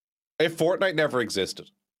 If Fortnite never existed,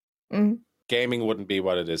 gaming wouldn't be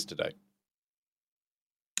what it is today.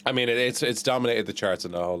 I mean, it's dominated the charts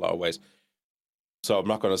in a whole lot of ways. So I'm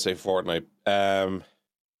not going to say Fortnite.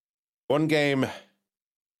 One game,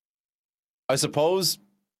 I suppose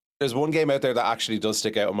there's one game out there that actually does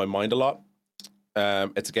stick out in my mind a lot.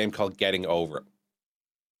 It's a game called Getting Over It.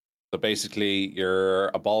 So basically, you're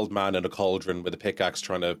a bald man in a cauldron with a pickaxe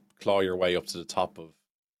trying to claw your way up to the top of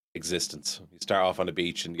existence. You start off on a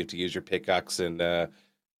beach and you have to use your pickaxe and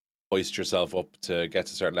hoist yourself up to get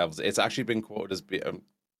to certain levels. It's actually been quoted as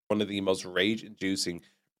one of the most rage-inducing,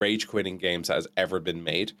 rage-quitting games that has ever been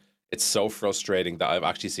made. It's so frustrating that I've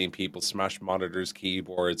actually seen people smash monitors,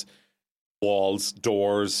 keyboards, walls,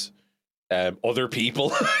 doors, other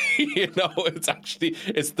people.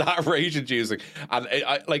 It's that rage-inducing. And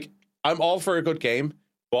I'm all for a good game,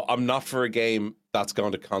 but I'm not for a game that's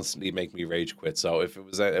going to constantly make me rage quit. So if it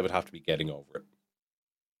was, it would have to be Getting Over It.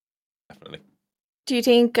 Definitely. Do you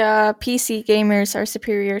think PC gamers are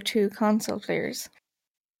superior to console players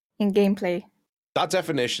in gameplay? That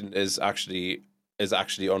definition is actually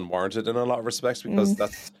unwarranted in a lot of respects, because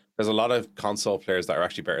there's a lot of console players that are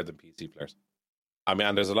actually better than PC players. I mean,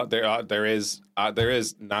 and there's a lot there is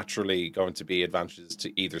naturally going to be advantages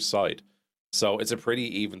to either side. So it's a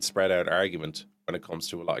pretty even spread out argument when it comes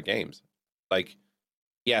to a lot of games. Like,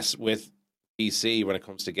 yes, with PC, when it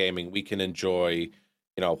comes to gaming, we can enjoy,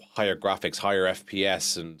 higher graphics, higher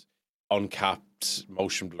FPS, and uncapped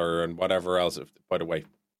motion blur and whatever else. By the way,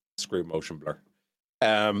 screw motion blur.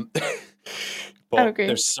 But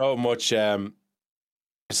there's so much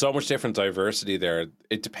different diversity there.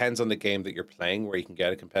 It depends on the game that you're playing, where you can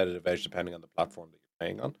get a competitive edge depending on the platform that you're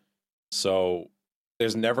playing on. So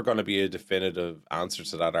there's never going to be a definitive answer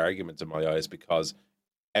to that argument in my eyes, because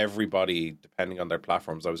everybody, depending on their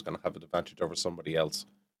platform, is always going to have an advantage over somebody else,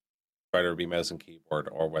 whether it be mouse and keyboard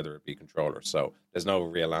or whether it be controller. So there's no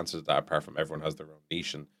real answer to that, apart from everyone has their own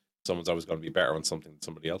niche and someone's always going to be better on something than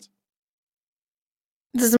somebody else.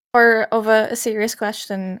 This is more of a serious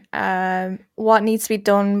question. What needs to be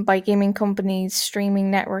done by gaming companies, streaming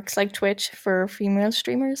networks like Twitch for female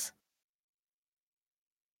streamers?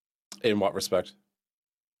 In what respect?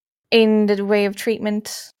 In the way of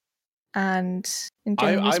treatment and in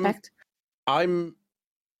general respect. I'm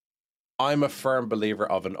a firm believer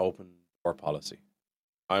of an open door policy.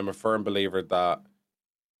 I'm a firm believer that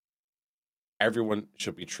everyone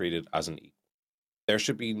should be treated as an equal. There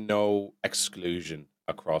should be no exclusion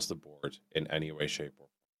across the board in any way, shape, or form.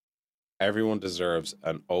 Everyone deserves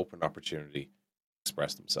an open opportunity to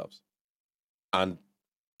express themselves. And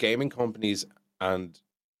gaming companies and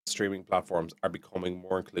streaming platforms are becoming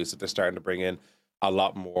more inclusive. They're starting to bring in a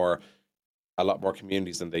lot more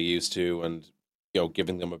communities than they used to, and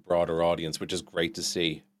giving them a broader audience, which is great to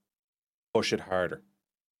see. Push it harder.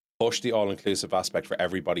 Push the all-inclusive aspect for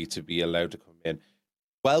everybody to be allowed to come in.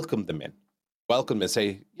 Welcome them in. Welcome them and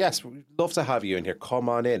say, yes, we'd love to have you in here. Come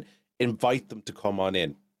on in. Invite them to come on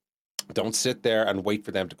in. Don't sit there and wait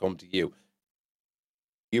for them to come to you.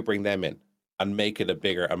 You bring them in and make it a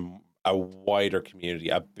bigger, a wider community,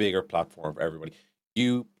 a bigger platform for everybody.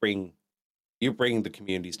 You bring the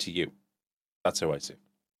communities to you. That's how I see it.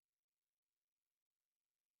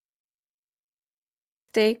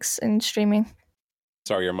 Mistakes in streaming.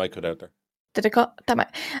 Sorry, your mic cut out there. Did it cut?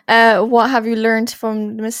 What have you learned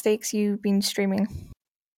from the mistakes you've been streaming?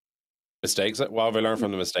 Mistakes? What have I learned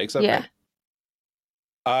from the mistakes I've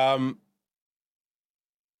made?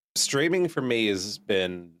 Streaming for me has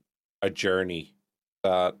been a journey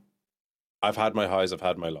that I've had my highs, I've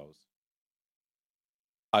had my lows.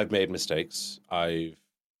 I've made mistakes. I've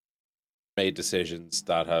made decisions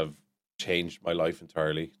that have changed my life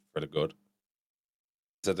entirely for the good.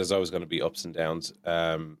 So there's always going to be ups and downs.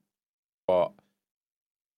 But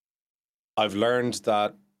I've learned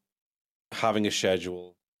that having a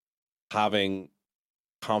schedule, having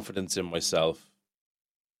confidence in myself,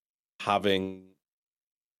 having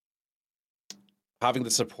the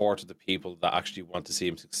support of the people that actually want to see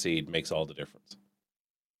him succeed makes all the difference.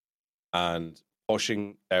 And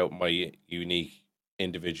pushing out my unique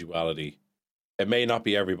individuality, it may not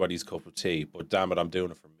be everybody's cup of tea, but damn it, I'm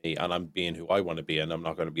doing it for me, and I'm being who I want to be, and I'm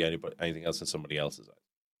not going to be anything else than somebody else's.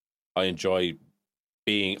 I enjoy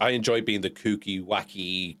enjoy being the kooky,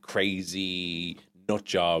 wacky, crazy, nut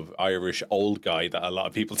job Irish old guy that a lot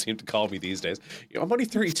of people seem to call me these days. I'm only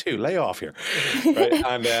 32. Lay off here, right?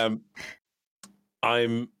 And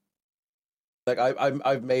I'm like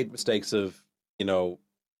I've made mistakes of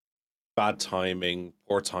bad timing,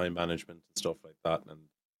 poor time management, and stuff like that, and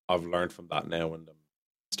I've learned from that now, and I'm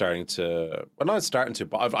starting to. Well, not starting to,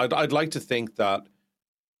 but I'd like to think that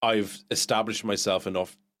I've established myself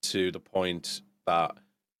enough to the point that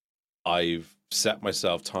I've set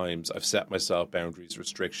myself times, I've set myself boundaries,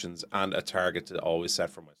 restrictions, and a target to always set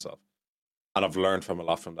for myself. And I've learned from a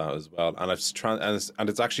lot from that as well. And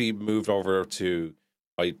it's actually moved over to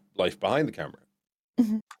my life behind the camera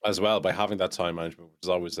as well by having that time management, which is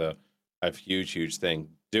always a huge thing.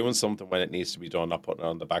 Doing something when it needs to be done, not putting it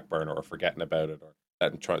on the back burner or forgetting about it or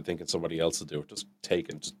thinking somebody else will do it. Just take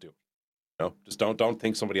it and just do it. Just don't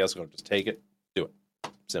think somebody else is going to just take it, do it.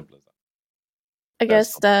 Simple as that. I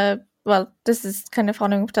guess this is kind of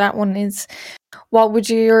following up to that one is, what would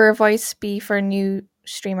your advice be for a new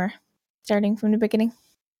streamer starting from the beginning?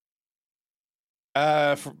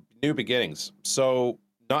 For new beginnings. So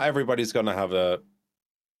not everybody's going to have a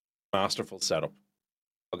masterful setup.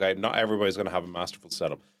 Okay, not everybody's going to have a masterful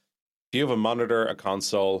setup. If you have a monitor, a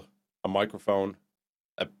console, a microphone,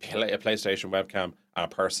 a PlayStation webcam, and a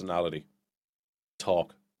personality,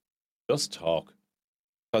 talk. Just talk.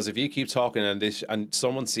 Because if you keep talking and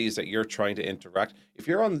someone sees that you're trying to interact, if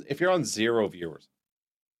you're on 0 viewers,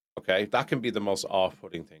 okay, that can be the most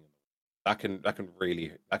off-putting thing. That can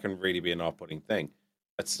really be an off-putting thing.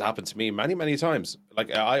 It's happened to me many times.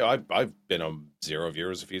 Like I've been on 0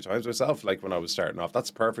 viewers a few times myself. Like when I was starting off,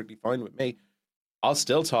 that's perfectly fine with me. I'll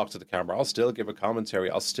still talk to the camera. I'll still give a commentary.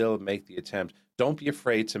 I'll still make the attempt. Don't be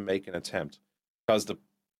afraid to make an attempt, because the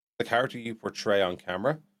character you portray on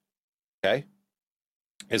camera, okay,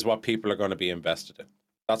 is what people are going to be invested in.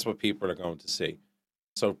 That's what people are going to see.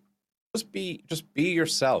 So just be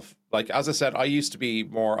yourself. Like, as I said, I used to be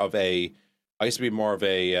more of a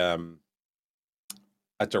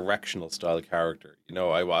directional style character.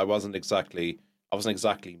 I wasn't exactly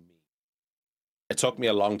me. It took me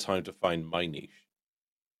a long time to find my niche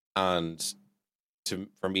and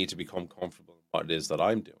for me to become comfortable in what it is that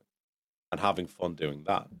I'm doing and having fun doing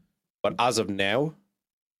that. But as of now,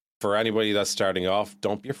 for anybody that's starting off,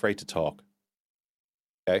 don't be afraid to talk.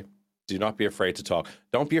 Okay? Do not be afraid to talk.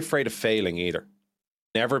 Don't be afraid of failing either.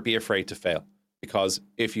 Never be afraid to fail, because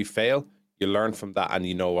if you fail, you learn from that and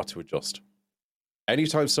you know what to adjust.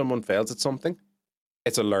 Anytime someone fails at something,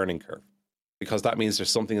 it's a learning curve, because that means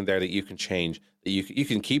there's something in there that you can change, that you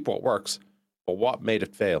can keep what works, but what made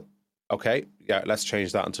it fail? Okay, yeah, let's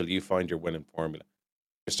change that until you find your winning formula.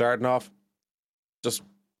 You're starting off, just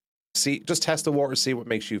test the water, see what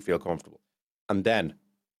makes you feel comfortable, and then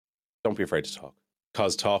don't be afraid to talk,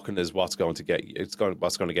 because talking is what's going to get you.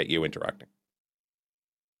 What's going to get you interacting.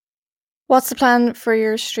 What's the plan for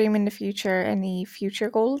your stream in the future? Any future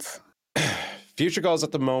goals? Future goals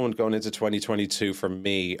at the moment going into 2022 for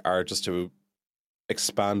me are just to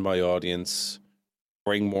expand my audience,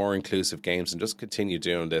 bring more inclusive games, and just continue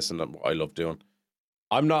doing this and what I love doing.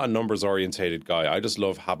 I'm not a numbers orientated guy. I just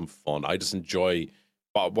love having fun. I just enjoy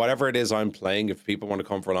whatever it is I'm playing. If people want to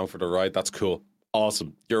come along for the ride, that's cool.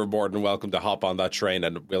 Awesome. You're more than welcome to hop on that train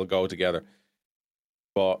and we'll go together.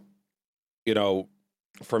 But,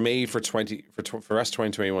 for me, for rest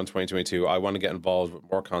 2021, 2022, I want to get involved with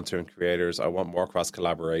more content creators. I want more cross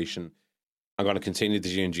collaboration. I'm going to continue the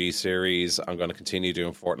G&G series. I'm going to continue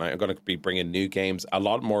doing Fortnite. I'm going to be bringing new games, a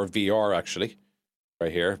lot more VR actually,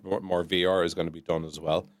 right here. More VR is going to be done as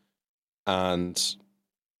well. And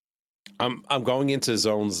I'm going into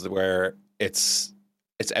zones where it's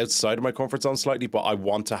outside of my comfort zone slightly, but I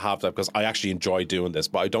want to have that because I actually enjoy doing this,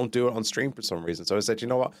 but I don't do it on stream for some reason. So I said, you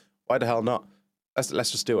know what? Why the hell not?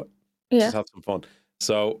 Let's just do it. Yeah. Just have some fun.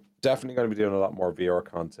 So definitely going to be doing a lot more VR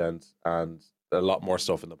content and a lot more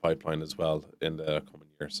stuff in the pipeline as well in the coming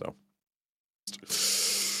year. So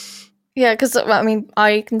yeah, because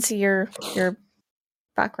I can see your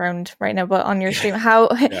background right now, but on your stream, how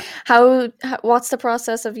what's the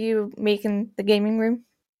process of you making the gaming room?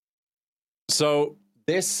 So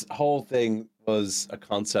this whole thing was a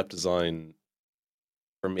concept design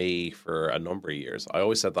for me for a number of years. I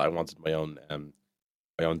always said that I wanted my own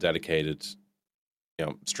dedicated,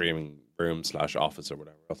 streaming room / office or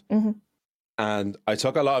whatever else. Mm-hmm. And I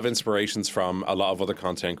took a lot of inspirations from a lot of other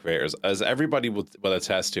content creators, as everybody will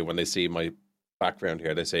attest to when they see my background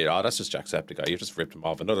here. They say, "Oh, that's just Jacksepticeye. You just ripped him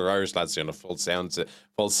off." Another Irish lad's doing a full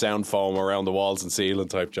sound foam around the walls and ceiling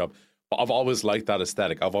type job. But I've always liked that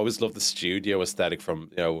aesthetic. I've always loved the studio aesthetic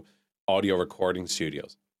from audio recording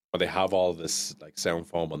studios. where they have all this like sound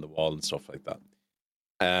foam on the wall and stuff like that.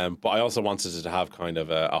 But I also wanted it to have kind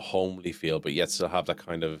of a homely feel, but yet still have that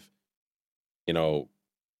kind of, you know,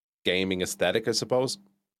 gaming aesthetic, I suppose.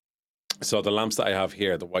 So the lamps that I have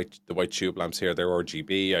here, the white tube lamps here, they're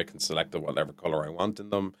RGB. I can select whatever color I want in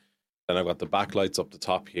them. Then I've got the backlights up the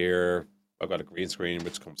top here. I've got a green screen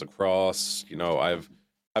which comes across. You know, I've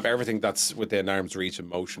everything that's within arm's reach and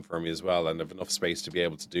motion for me as well, and I've enough space to be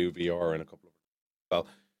able to do VR and a couple of well.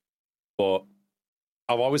 But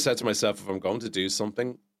I've always said to myself, if I'm going to do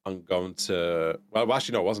something, I'm going to. Well,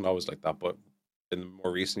 actually, no, it wasn't always like that. But in the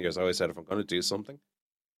more recent years, I always said, if I'm going to do something,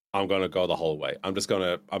 I'm going to go the whole way. I'm not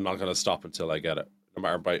going to stop until I get it. No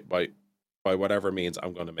matter by whatever means,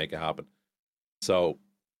 I'm going to make it happen. So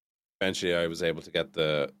eventually, I was able to get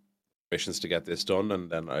the missions to get this done, and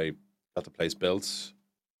then I got the place built.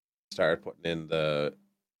 Started putting in the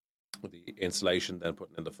insulation, then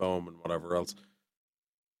putting in the foam and whatever else.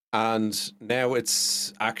 And now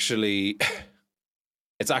it's actually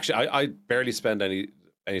I barely spend any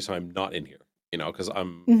time not in here, you know, because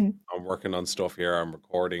I'm working on stuff here, I'm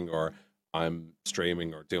recording or I'm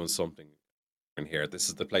streaming or doing something in here. This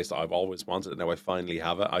is the place that I've always wanted, and now I finally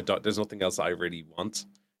have it. There's nothing else that I really want.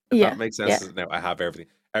 If that makes sense. Now I have everything.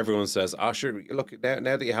 Everyone says, "Oh, sure, look now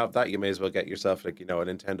that you have that, you may as well get yourself like, you know, a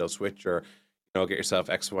Nintendo Switch or, you know, get yourself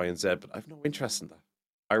X, Y, and Z." But I've no interest in that.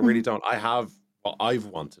 I really don't. I have what I've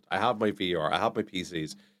wanted. I have my VR. I have my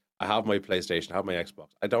PCs. I have my PlayStation. I have my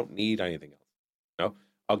Xbox. I don't need anything else. You know,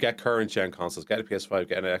 I'll get current gen consoles, get a PS5,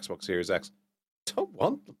 get an Xbox Series X. I don't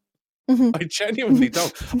want them. I genuinely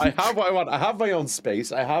don't. I have what I want. I have my own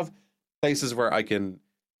space. I have places where I can,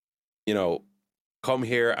 you know, come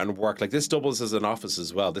here and work. Like this doubles as an office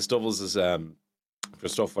as well. This doubles as for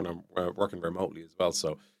stuff when I'm working remotely as well.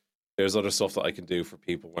 So there's other stuff that I can do for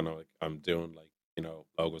people when I'm doing like, you know,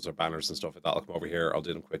 logos or banners and stuff like that. I'll come over here, I'll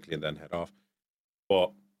do them quickly and then head off.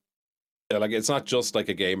 But yeah, like it's not just like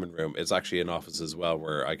a gaming room. It's actually an office as well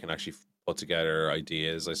where I can actually put together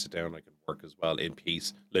ideas. I sit down, I can work as well in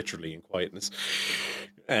peace, literally in quietness,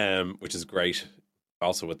 which is great.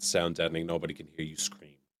 Also with the sound deadening, nobody can hear you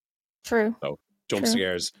scream. True. So jump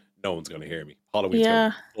scares, no one's going to hear me. Halloween's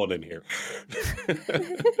going to be fun in here.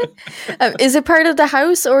 Is it part of the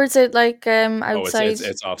house or is it like outside? Oh,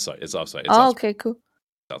 it's offsite. It's offsite. Okay, cool.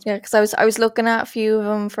 Yeah, because I was looking at a few of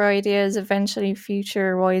them for ideas eventually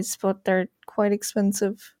future wise, but they're quite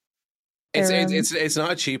expensive. It's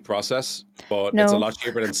not a cheap process, but it's a lot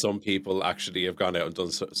cheaper than some people actually have gone out and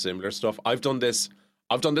done similar stuff. I've done this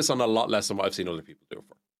on a lot less than what I've seen other people do it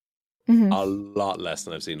for. A lot less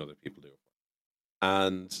than I've seen other people do it for.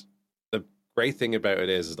 And the great thing about it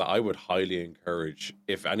is that I would highly encourage,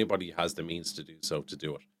 if anybody has the means to do so, to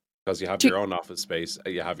do it. Because you have your own office space,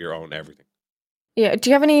 you have your own everything. Yeah. Do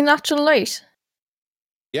you have any natural light?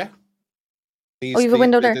 Yeah. You have a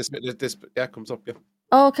window there? This comes up, yeah.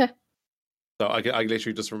 Oh, okay. So I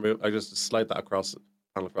literally just slide that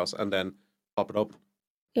panel across, and then pop it open.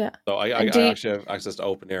 Yeah. So I actually have access to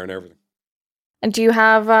open air and everything. And do you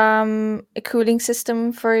have a cooling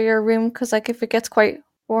system for your room? Because like if it gets quite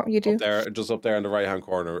warm, you do. Just up there in the right hand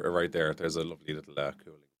corner, right there. There's a lovely little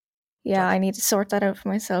cooling. Yeah, I need to sort that out for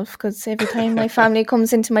myself because every time my family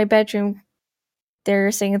comes into my bedroom,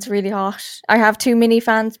 they're saying it's really hot. I have 2 mini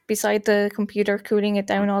fans beside the computer cooling it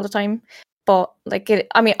down all the time. But like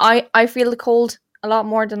I feel the cold a lot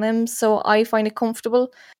more than them, so I find it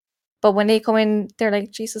comfortable. But when they come in, they're like,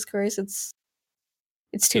 Jesus Christ, it's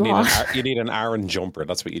too hot. You need an Aran jumper.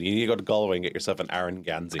 That's what you need. You need to go to Galway and get yourself an Aran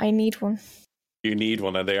Ganzi. I need one. You need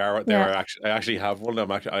one, and they are actually. I actually have one.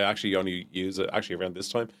 I actually only use it around this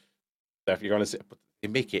time. So if you're going to see, but they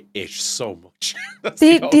make you itch so much.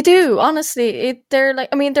 They do, honestly. They're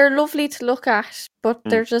lovely to look at, but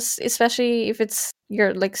they're just, especially if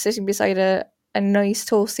you're like sitting beside a nice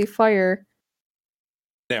toasty fire.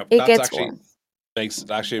 Now it gets warm. Makes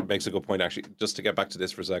a good point. Actually, just to get back to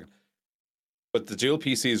this for a second, but the dual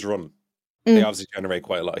PCs run, they obviously generate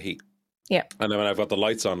quite a lot of heat. Yeah, and then when I've got the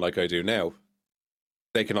lights on, like I do now,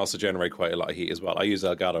 they can also generate quite a lot of heat as well. I use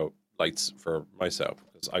Elgato lights for myself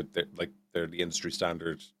because they're the industry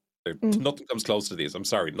standard. Nothing comes close to these. I'm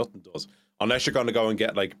sorry, nothing does. Unless you're going to go and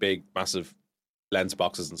get like big, massive lens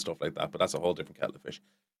boxes and stuff like that. But that's a whole different kettle of fish.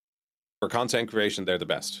 For content creation, they're the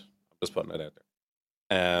best. I'm just putting it out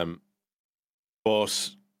there. But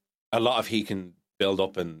a lot of heat can build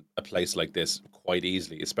up in a place like this quite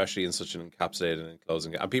easily, especially in such an encapsulated and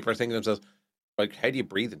enclosing. And people are thinking to themselves, like, how do you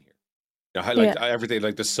breathe in here? You know, how everything,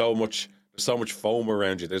 like there's so much foam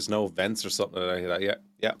around you. There's no vents or something like that.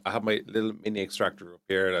 Yeah. I have my little mini extractor up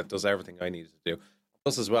here that does everything I need to do.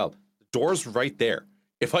 Plus, as well, the door's right there.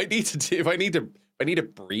 If I need I need to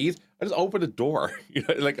breathe, I just open the door.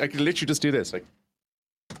 Like I can literally just do this. Like,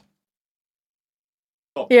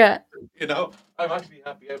 oh, Yeah. I'm actually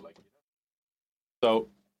happy out. Like, so,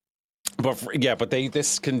 but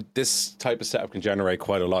this type of setup can generate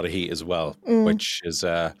quite a lot of heat as well, which is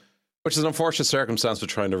an unfortunate circumstance for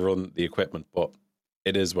trying to run the equipment, but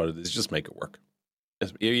it is what it is. Just make it work.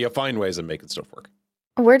 You find ways of making stuff work.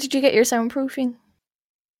 Where did you get your soundproofing?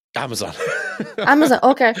 Amazon. Amazon.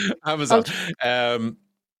 Okay. Amazon.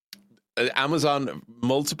 Amazon,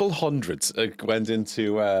 multiple hundreds went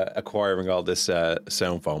into acquiring all this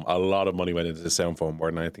sound foam. A lot of money went into the sound foam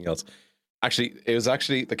more than anything else. Actually, it was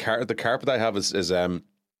actually the carpet I have is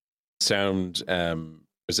sound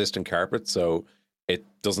resistant carpet, so it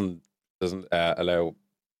doesn't allow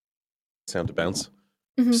sound to bounce.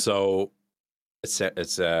 Mm-hmm. So it's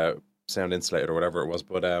sound insulated or whatever it was.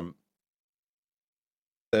 But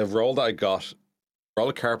the roll of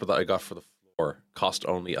carpet that I got for the floor cost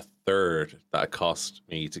only a third that it cost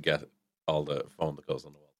me to get all the foam that goes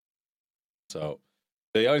on the wall. So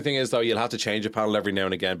the only thing is, though, you'll have to change a panel every now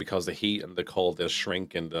and again because the heat and the cold, they'll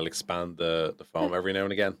shrink and they'll expand the foam every now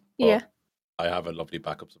and again. But yeah. I have a lovely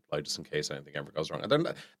backup supply just in case anything ever goes wrong.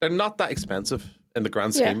 And they're not that expensive in the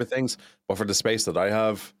grand scheme of things, but for the space that I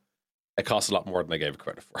have, it costs a lot more than I gave it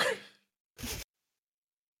credit for.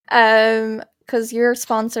 Because you're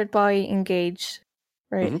sponsored by Engage,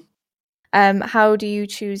 right? Mm-hmm. How do you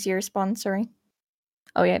choose your sponsoring?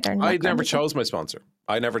 Oh yeah, they're not. I never chose my sponsor.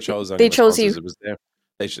 I never chose. They chose you. It was there.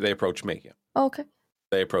 They approached me. Yeah. Oh, okay.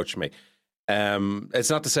 They approached me. It's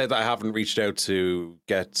not to say that I haven't reached out to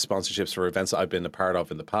get sponsorships for events that I've been a part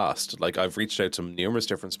of in the past. Like I've reached out to numerous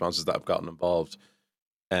different sponsors that have gotten involved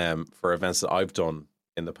for events that I've done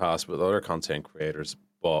in the past with other content creators,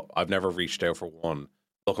 but I've never reached out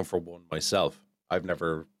looking for one myself. I've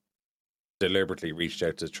never deliberately reached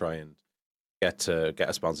out to try and get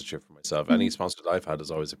a sponsorship for myself. Mm-hmm. Any sponsor that I've had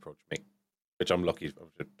has always approached me, which I'm lucky,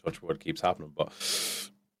 touch wood, keeps happening, but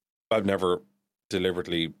I've never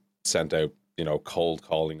deliberately sent out, cold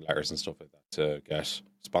calling letters and stuff like that to get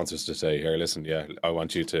sponsors to say, here, listen, yeah, I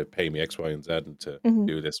want you to pay me X, Y, and Z and to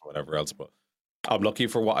do this and whatever else. But I'm lucky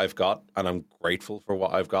for what I've got and I'm grateful for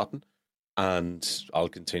what I've gotten. And I'll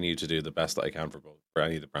continue to do the best that I can for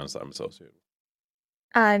any of the brands that I'm associated with.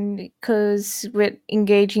 And because with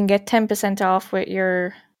Engage, you can get 10% off with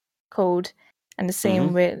your code, and the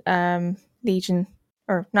same with Legion,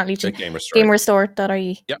 or not Legion,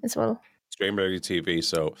 GamerStore.ie as well. StreamerEliteTV.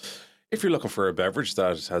 So if you're looking for a beverage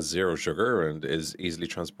that has zero sugar and is easily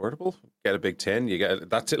transportable, get a big tin. You get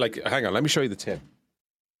that's it. Like, hang on, let me show you the tin.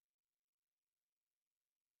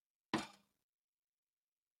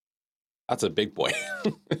 That's a big boy.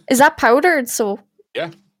 Is that powdered? So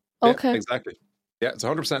yeah. Okay. Exactly. Yeah, it's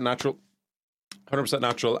 100% natural. 100%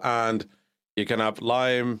 natural, and you can have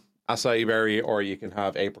lime, acai berry, or you can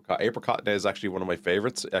have apricot. Apricot is actually one of my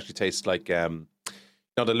favorites. It actually tastes like the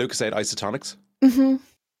Lucozade isotonics. Mm-hmm.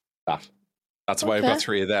 That's why I've got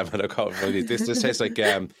 3 of them. And this tastes like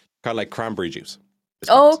kind of like cranberry juice.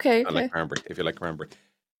 Okay. Like cranberry, if you like cranberry.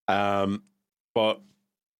 But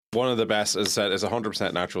one of the best, as I said, is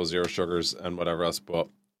 100% natural, zero sugars and whatever else, but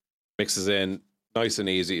mixes in nice and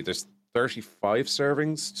easy. There's 35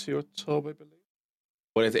 servings to a tub, I believe.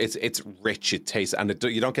 But it's rich. It tastes, and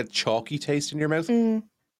you don't get chalky taste in your mouth.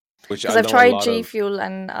 Which because I've tried G Fuel,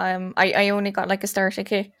 and I only got like a starter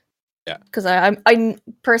kit. Yeah. Because I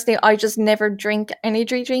personally I just never drink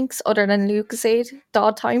energy drinks other than Lucozade the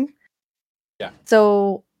odd time. Yeah.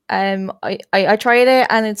 So I tried it,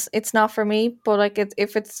 and it's not for me. But like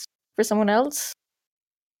if it's for someone else,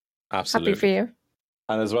 absolutely happy for you.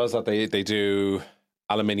 And as well as that, they do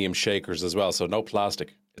aluminium shakers as well, so no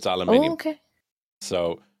plastic. It's aluminium. Oh, okay.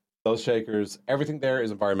 So those shakers, everything there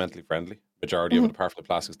is environmentally friendly. Majority of it, apart from the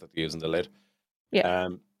plastics that they use in the lid. Yeah.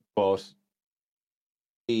 But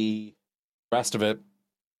the rest of it,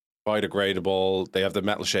 biodegradable. They have the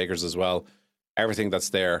metal shakers as well. Everything that's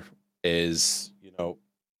there is,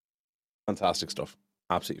 fantastic stuff.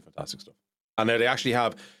 Absolutely fantastic stuff. And they actually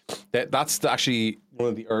have, that's actually one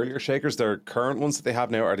of the earlier shakers. Their current ones that they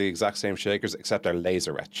have now are the exact same shakers, except they're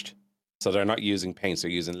laser etched. So they're not using paints,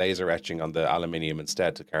 they're using laser etching on the aluminium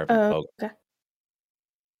instead to carve the logo. Okay.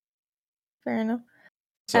 Fair enough.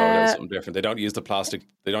 So that's something different. They don't use the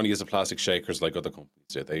plastic shakers like other companies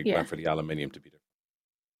do. They went for the aluminium to be different.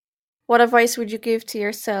 What advice would you give to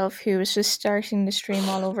yourself who was just starting the stream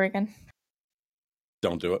all over again?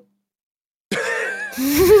 Don't do it.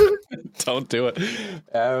 Don't do it.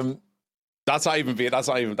 That's not even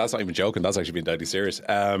joking. That's actually being deadly serious.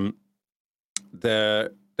 There's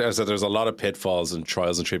a lot of pitfalls and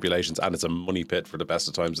trials and tribulations, and it's a money pit for the best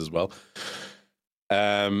of times as well.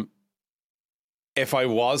 If I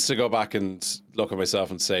was to go back and look at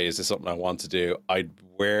myself and say, is this something I want to do? I'd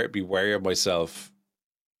be wary of myself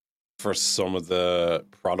for some of the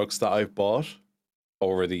products that I've bought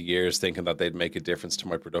over the years, thinking that they'd make a difference to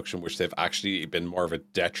my production, which they've actually been more of a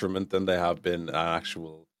detriment than they have been an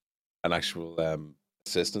actual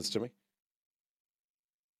assistance to me.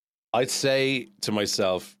 I'd say to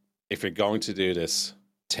myself, if you're going to do this,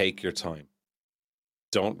 take your time.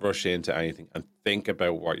 Don't rush into anything and think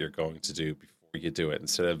about what you're going to do before you do it,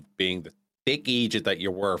 instead of being the thick idiot that you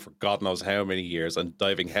were for God knows how many years and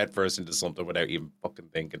diving headfirst into something without even fucking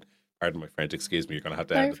thinking. Pardon my French, excuse me, you're going to have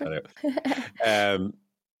to edit that out.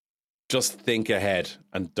 Just think ahead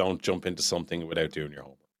and don't jump into something without doing your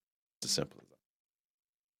homework. It's as simple as that.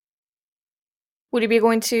 Would you be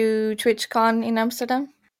going to TwitchCon in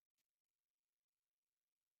Amsterdam?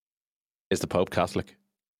 Is the Pope Catholic?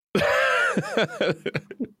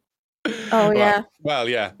 Oh yeah. Well,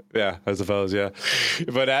 yeah, I suppose, yeah.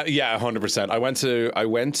 But yeah, 100%. I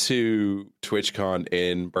went to TwitchCon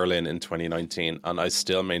in Berlin in 2019, and I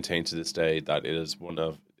still maintain to this day that it is one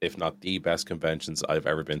of, if not the best conventions I've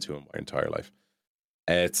ever been to in my entire life.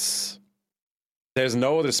 There's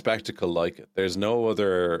no other spectacle like it. There's no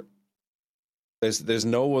other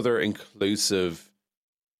inclusive,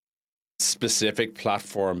 specific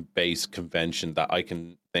platform-based convention that I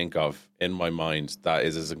can think of in my mind that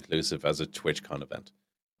is as inclusive as a TwitchCon event.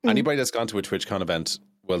 Anybody that's gone to a TwitchCon event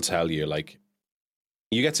will tell you, like,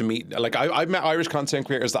 you get to meet, like, I've met Irish content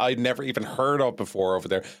creators that I'd never even heard of before over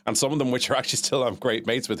there, and some of them which are actually still I'm great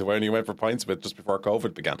mates with, who I only went for pints with just before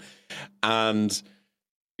COVID began. And,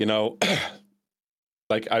 you know,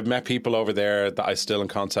 like, I've met people over there that I'm still in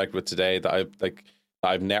contact with today, that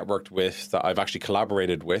I've networked with, that I've actually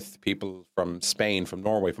collaborated with, people from Spain, from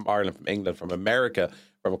Norway, from Ireland, from England, from America,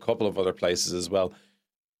 from a couple of other places as well.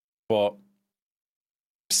 But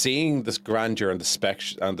seeing this grandeur and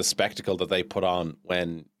the spectacle that they put on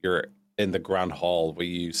when you're in the Grand Hall, where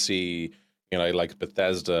you see, you know, like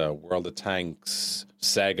Bethesda, World of Tanks,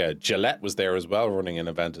 Sega, Gillette was there as well, running an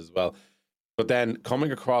event as well. But then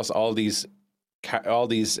coming across all these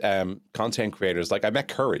content creators, like I met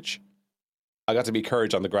Courage. I got to meet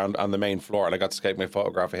Courage on the main floor, and I got to take my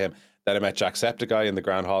photograph of him. Then I met Jacksepticeye in the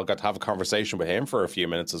Grand Hall, got to have a conversation with him for a few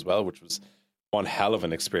minutes as well, which was one hell of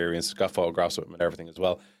an experience. Got photographs with him and everything as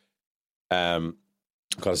well. Got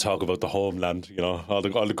to talk about the homeland, you know, all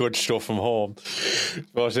the good stuff from home.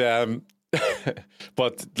 But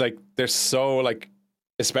but like, there's so, like,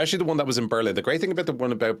 especially the one that was in Berlin. The great thing about the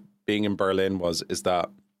one about being in Berlin is that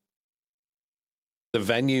the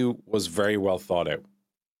venue was very well thought out,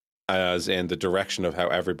 as in the direction of how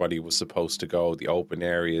everybody was supposed to go, the open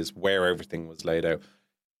areas, where everything was laid out,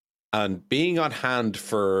 and being on hand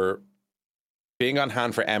for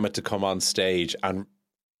Emma to come on stage and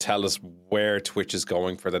tell us where Twitch is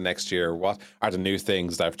going for the next year, what are the new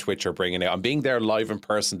things that Twitch are bringing out, and being there live in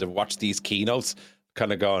person to watch these keynotes,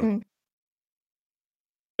 kind of going,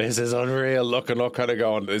 this is unreal. Looking up, kind of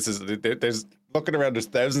going, there's looking around, there's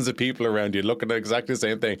thousands of people around you looking at exactly the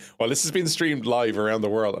same thing. Well, this has been streamed live around the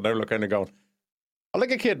world, and I'm kind of going, I'm like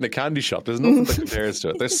a kid in a candy shop. There's nothing that compares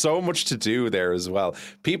to it. There's so much to do there as well.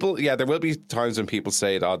 People, yeah, there will be times when people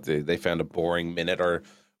say that they found a boring minute or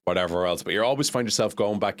whatever else, but you always find yourself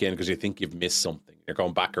going back in because you think you've missed something. You're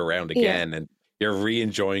going back around again, and you're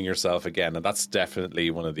re-enjoying yourself again, and that's definitely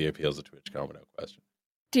one of the appeals of TwitchCon, without question.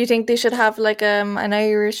 Do you think they should have like an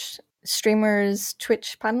Irish streamers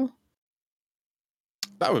Twitch panel?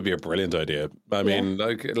 That would be a brilliant idea. I mean,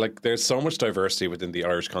 like there's so much diversity within the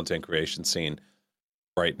Irish content creation scene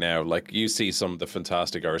right now. Like, you see some of the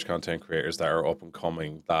fantastic Irish content creators that are up and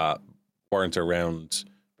coming that weren't around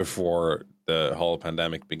before the whole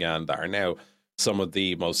pandemic began, that are now some of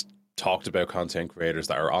the most talked about content creators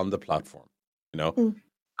that are on the platform, you know,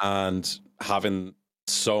 and having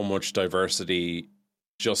so much diversity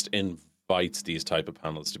just invites these type of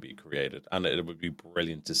panels to be created, and it would be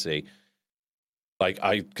brilliant to see. Like,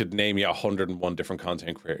 I could name you 101 different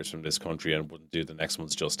content creators from this country and wouldn't do the next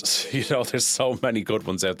one's justice. You know, there's so many good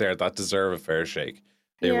ones out there that deserve a fair shake.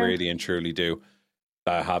 They really and truly do.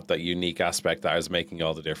 That have that unique aspect that is making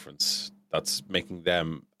all the difference. That's making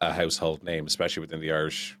them a household name, especially within the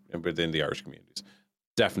Irish communities.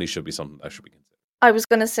 Definitely should be something that should be considered. I was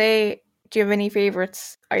gonna say, do you have any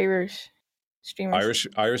favorites Irish streamers?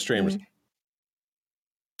 Irish streamers.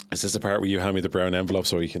 Is this the part where you hand me the brown envelope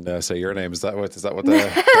so you can say your name? Is that what's happening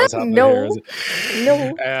here? Is it?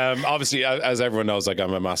 No. Obviously, as everyone knows, like,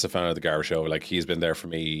 I'm a massive fan of the Gara Show. Like, he's been there for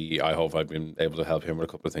me. I hope I've been able to help him with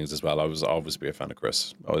a couple of things as well. I was always be a fan of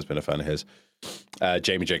Chris. Always been a fan of his.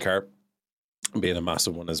 Jamie J. Carr being a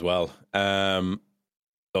massive one as well.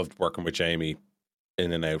 Loved working with Jamie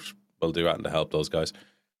in and out. We'll do that to help those guys.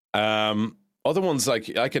 Other ones,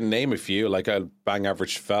 like I can name a few, like a Bang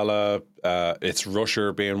Average Fella, it's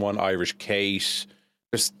Rusher being one, Irish Kate.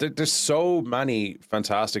 There's so many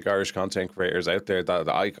fantastic Irish content creators out there that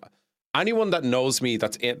I anyone that knows me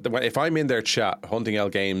that's in, if I'm in their chat, Hunting L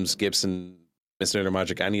Games, Gibson, Mr. Inner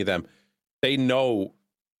Magic, any of them, they know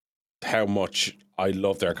how much I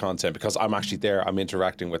love their content because I'm actually there. I'm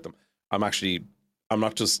interacting with them. I'm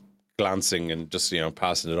not just glancing and just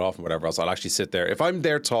passing it off and whatever else. I'll actually sit there. If I'm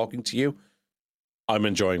there talking to you, I'm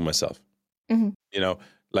enjoying myself. Mm-hmm.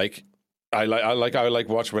 Like I like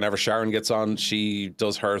watch whenever Sharon gets on. She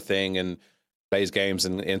does her thing and plays games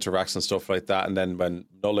and interacts and stuff like that. And then when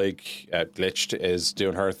Nullig Glitched is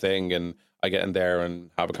doing her thing, and I get in there and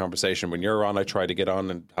have a conversation. When you're on, I try to get on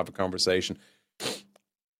and have a conversation.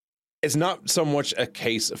 It's not so much a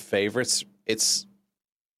case of favorites. It's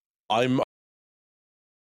I'm.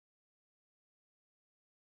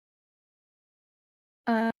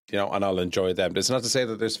 And I'll enjoy them. It's not to say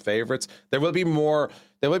that there's favorites. There will be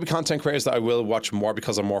content creators that I will watch more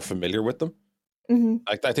because I'm more familiar with them. Mm-hmm.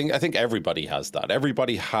 I think everybody has that.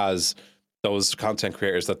 Everybody has those content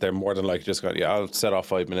creators that they're more than likely just going, I'll set off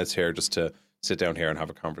 5 minutes here just to sit down here and have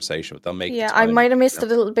a conversation with them. Make the time, I might have missed a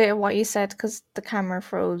little bit of what you said because the camera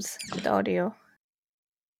froze with the audio.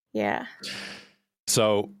 Yeah.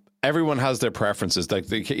 So everyone has their preferences. Like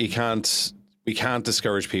we can't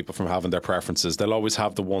discourage people from having their preferences. They'll always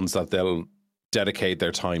have the ones that they'll dedicate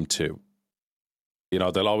their time to.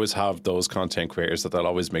 They'll always have those content creators that they'll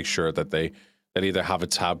always make sure that they'll either have a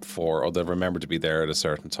tab for or they'll remember to be there at a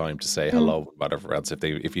certain time to say hello, whatever else,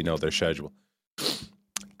 if you know their schedule.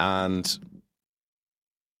 And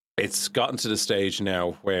it's gotten to the stage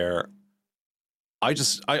now where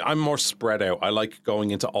I'm more spread out. I like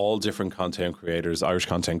going into all different content creators, Irish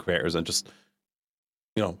content creators, and just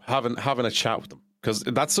having a chat with them, because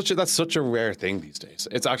that's such a rare thing these days.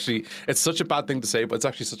 It's such a bad thing to say, but it's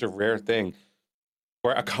actually such a rare thing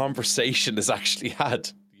where a conversation is actually had.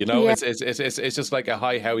 It's just like a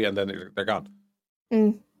hi, howie, and then they're gone.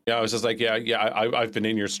 It's just like I've been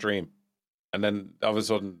in your stream, and then all of a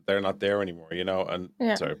sudden they're not there anymore.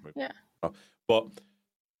 Sorry, but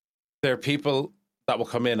there are people that will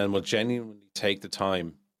come in and will genuinely take the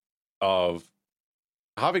time of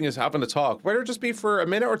having a talk, whether it just be for a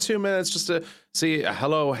minute or 2 minutes, just to see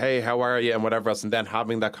hello, hey, how are you, and whatever else, and then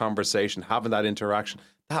having that conversation, having that interaction.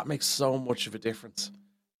 That makes so much of a difference.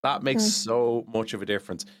 That makes so much of a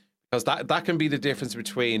difference, because that can be the difference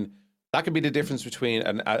between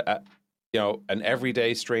an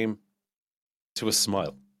everyday stream to a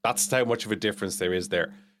smile. That's how much of a difference there is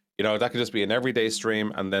there. That could just be an everyday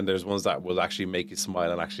stream, and then there's ones that will actually make you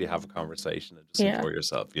smile and actually have a conversation and just enjoy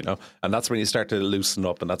yourself, And that's when you start to loosen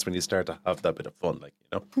up, and that's when you start to have that bit of fun,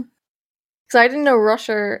 So I didn't know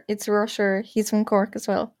Rusher. It's Rusher. He's from Cork as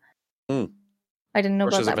well. I didn't know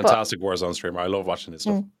Rusher's about that. Rusher's a fantastic Warzone streamer. I love watching his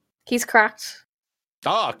stuff. He's cracked.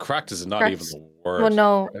 Cracked is not even the word. Well,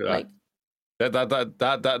 no,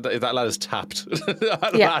 that lad is tapped.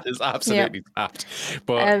 That lad is absolutely tapped.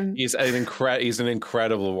 But he's an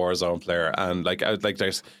incredible Warzone player, and like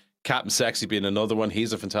there's Captain Sexy being another one.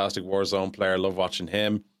 He's a fantastic Warzone player. I love watching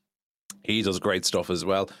him. He does great stuff as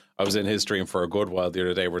well. I was in his stream for a good while the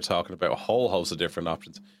other day. We're talking about a whole host of different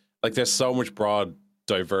options. Like, there's so much broad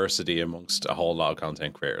diversity amongst a whole lot of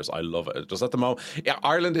content creators. I love it. Just at the moment,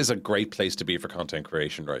 Ireland is a great place to be for content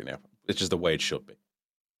creation right now, which is the way it should be.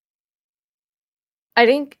 I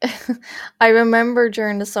think I remember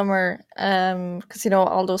during the summer, because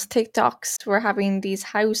all those TikToks were having these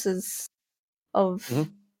houses of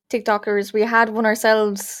TikTokers. We had one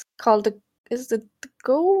ourselves called the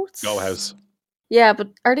Goats? Go House. Yeah, but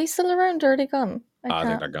are they still around or are they gone? I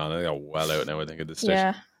think they're gone. They're well out now, I think, at this stage.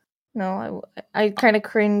 Yeah. No, I kind of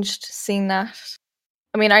cringed seeing that.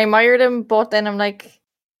 I mean, I admire them, but then I'm like,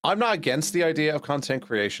 I'm not against the idea of content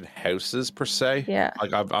creation houses per se. Yeah.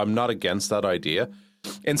 Like, I'm not against that idea.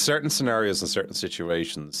 In certain scenarios and certain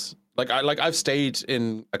situations, I've stayed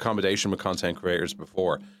in accommodation with content creators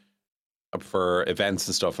before for events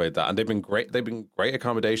and stuff like that, and they've been great. They've been great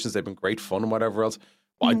accommodations. They've been great fun and whatever else.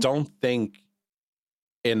 But I don't think,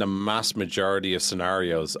 in a mass majority of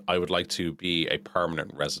scenarios, I would like to be a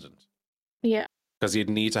permanent resident. Yeah. Because you'd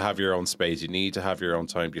need to have your own space. You need to have your own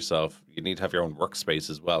time to yourself. You need to have your own workspace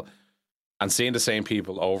as well. And seeing the same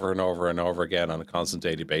people over and over and over again on a constant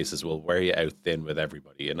daily basis will wear you out thin with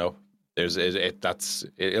everybody, It'll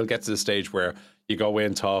get to the stage where you go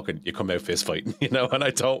in, talk, and you come out fist fighting, and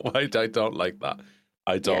I don't like that.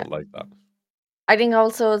 I don't like that. I think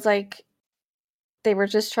also it's like they were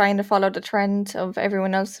just trying to follow the trend of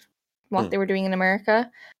everyone else what they were doing in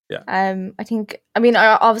America. Yeah. I think, I mean,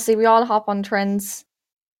 obviously we all hop on trends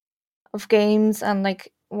of games and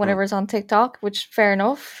like whatever's on TikTok, which fair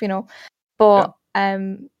enough, you know. But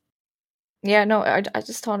yeah, no, I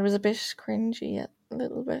just thought it was a bit cringy a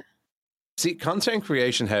little bit. See, content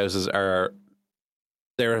creation houses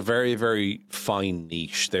they're a very, very fine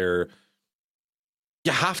niche. You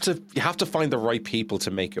have to find the right people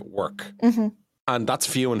to make it work. Mm-hmm. And that's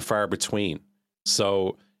few and far between.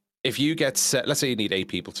 So if you get let's say you need 8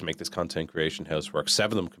 people to make this content creation house work,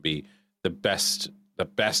 7 of them could be the best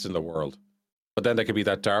in the world. But then there could be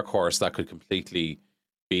that dark horse that could completely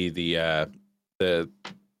be the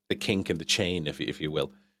kink in the chain, if you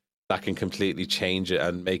will, that can completely change it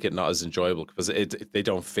and make it not as enjoyable because they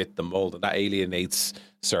don't fit the mold, and that alienates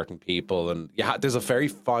certain people. And there's a very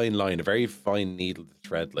fine line, a very fine needle to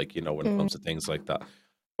thread, like, you know, when it comes to things like that.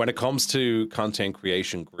 When it comes to content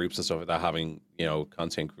creation groups and stuff like that, having, you know,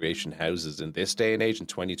 content creation houses in this day and age in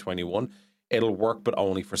 2021, it'll work, but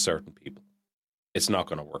only for certain people. It's not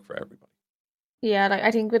going to work for everybody. Yeah, like I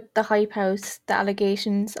think with the Hype House, the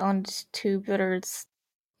allegations on two brothers,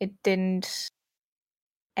 it didn't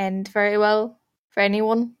end very well for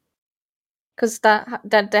anyone, because that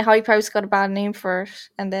the Hype House got a bad name for it,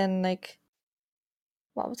 and then like,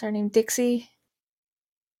 what was her name, Dixie?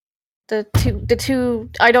 The two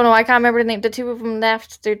I don't know, I can't remember the name. The two of them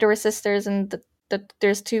left. They were sisters, and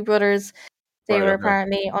there's two brothers. They were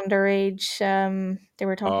apparently underage. They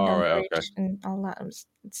were talking underage and all that.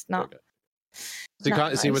 It's not. Okay. So you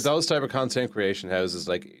can't see with those type of content creation houses,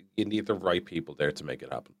 like, you need the right people there to make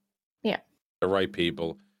it happen. Yeah, the right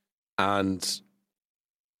people, and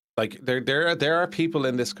like there are people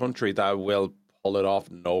in this country that will pull it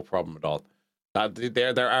off, no problem at all. That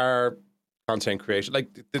there are content creation, like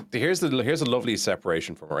here's a lovely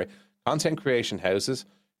separation from it, right? Content creation houses,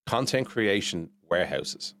 content creation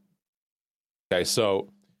warehouses. Okay, so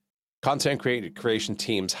content creation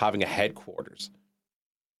teams having a headquarters,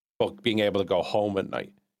 but being able to go home at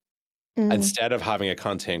night instead of having a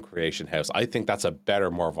content creation house. I think that's a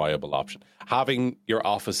better, more viable option. Having your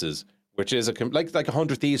offices, which is like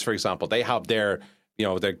 100 Thieves, for example, they have their, you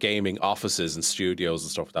know, their gaming offices and studios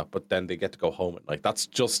and stuff like that, but then they get to go home at night. That's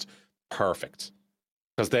just perfect,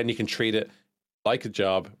 because then you can treat it like a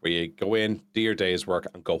job where you go in, do your day's work,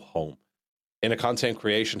 and go home. In a content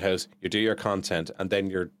creation house, you do your content, and then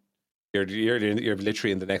you're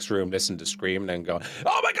literally in the next room listening to screaming and going,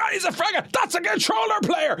 "Oh my god, he's a fragger! That's a controller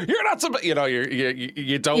player! You're not some," you know,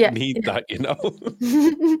 you don't need that, you know.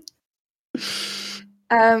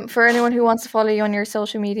 For anyone who wants to follow you on your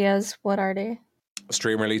social medias, what are they?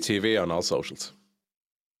 StreamerEliteTV on all socials.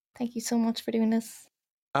 Thank you so much for doing this.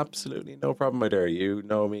 Absolutely no problem, my dear. You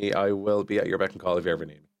know me. I will be at your beck and call if you ever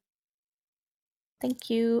need me. Thank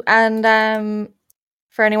you. And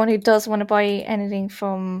for anyone who does want to buy anything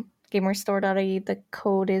from gamerstore.ie, the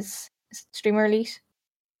code is StreamerElite.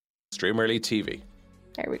 StreamerEliteTV.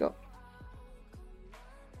 There we go.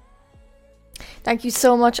 Thank you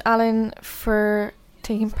so much, Alan, for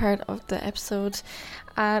taking part of the episode.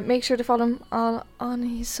 Make sure to follow him all on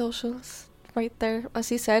his socials right there, as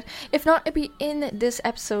he said. If not, it'll be in this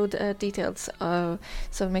episode details.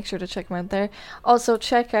 So make sure to check him out there. Also,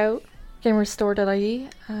 check out gamerstore.ie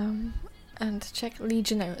and check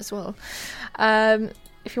Legion out as well.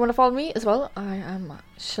 If you want to follow me as well, I am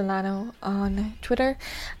Shalano on Twitter.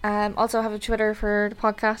 Also have a Twitter for the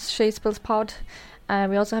podcast, Shay Spills Pod.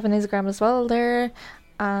 We also have an Instagram as well there,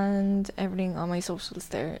 and everything on my socials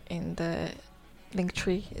there in the link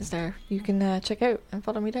tree is there. You can check out and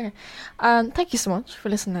follow me there. Thank you so much for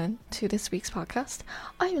listening to this week's podcast.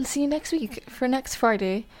 I will see you next week for next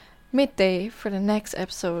Friday midday for the next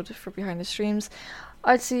episode for Behind the Streams.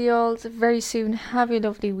 I'll see you all very soon. Have a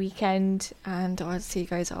lovely weekend, and I'll see you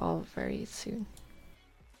guys all very soon.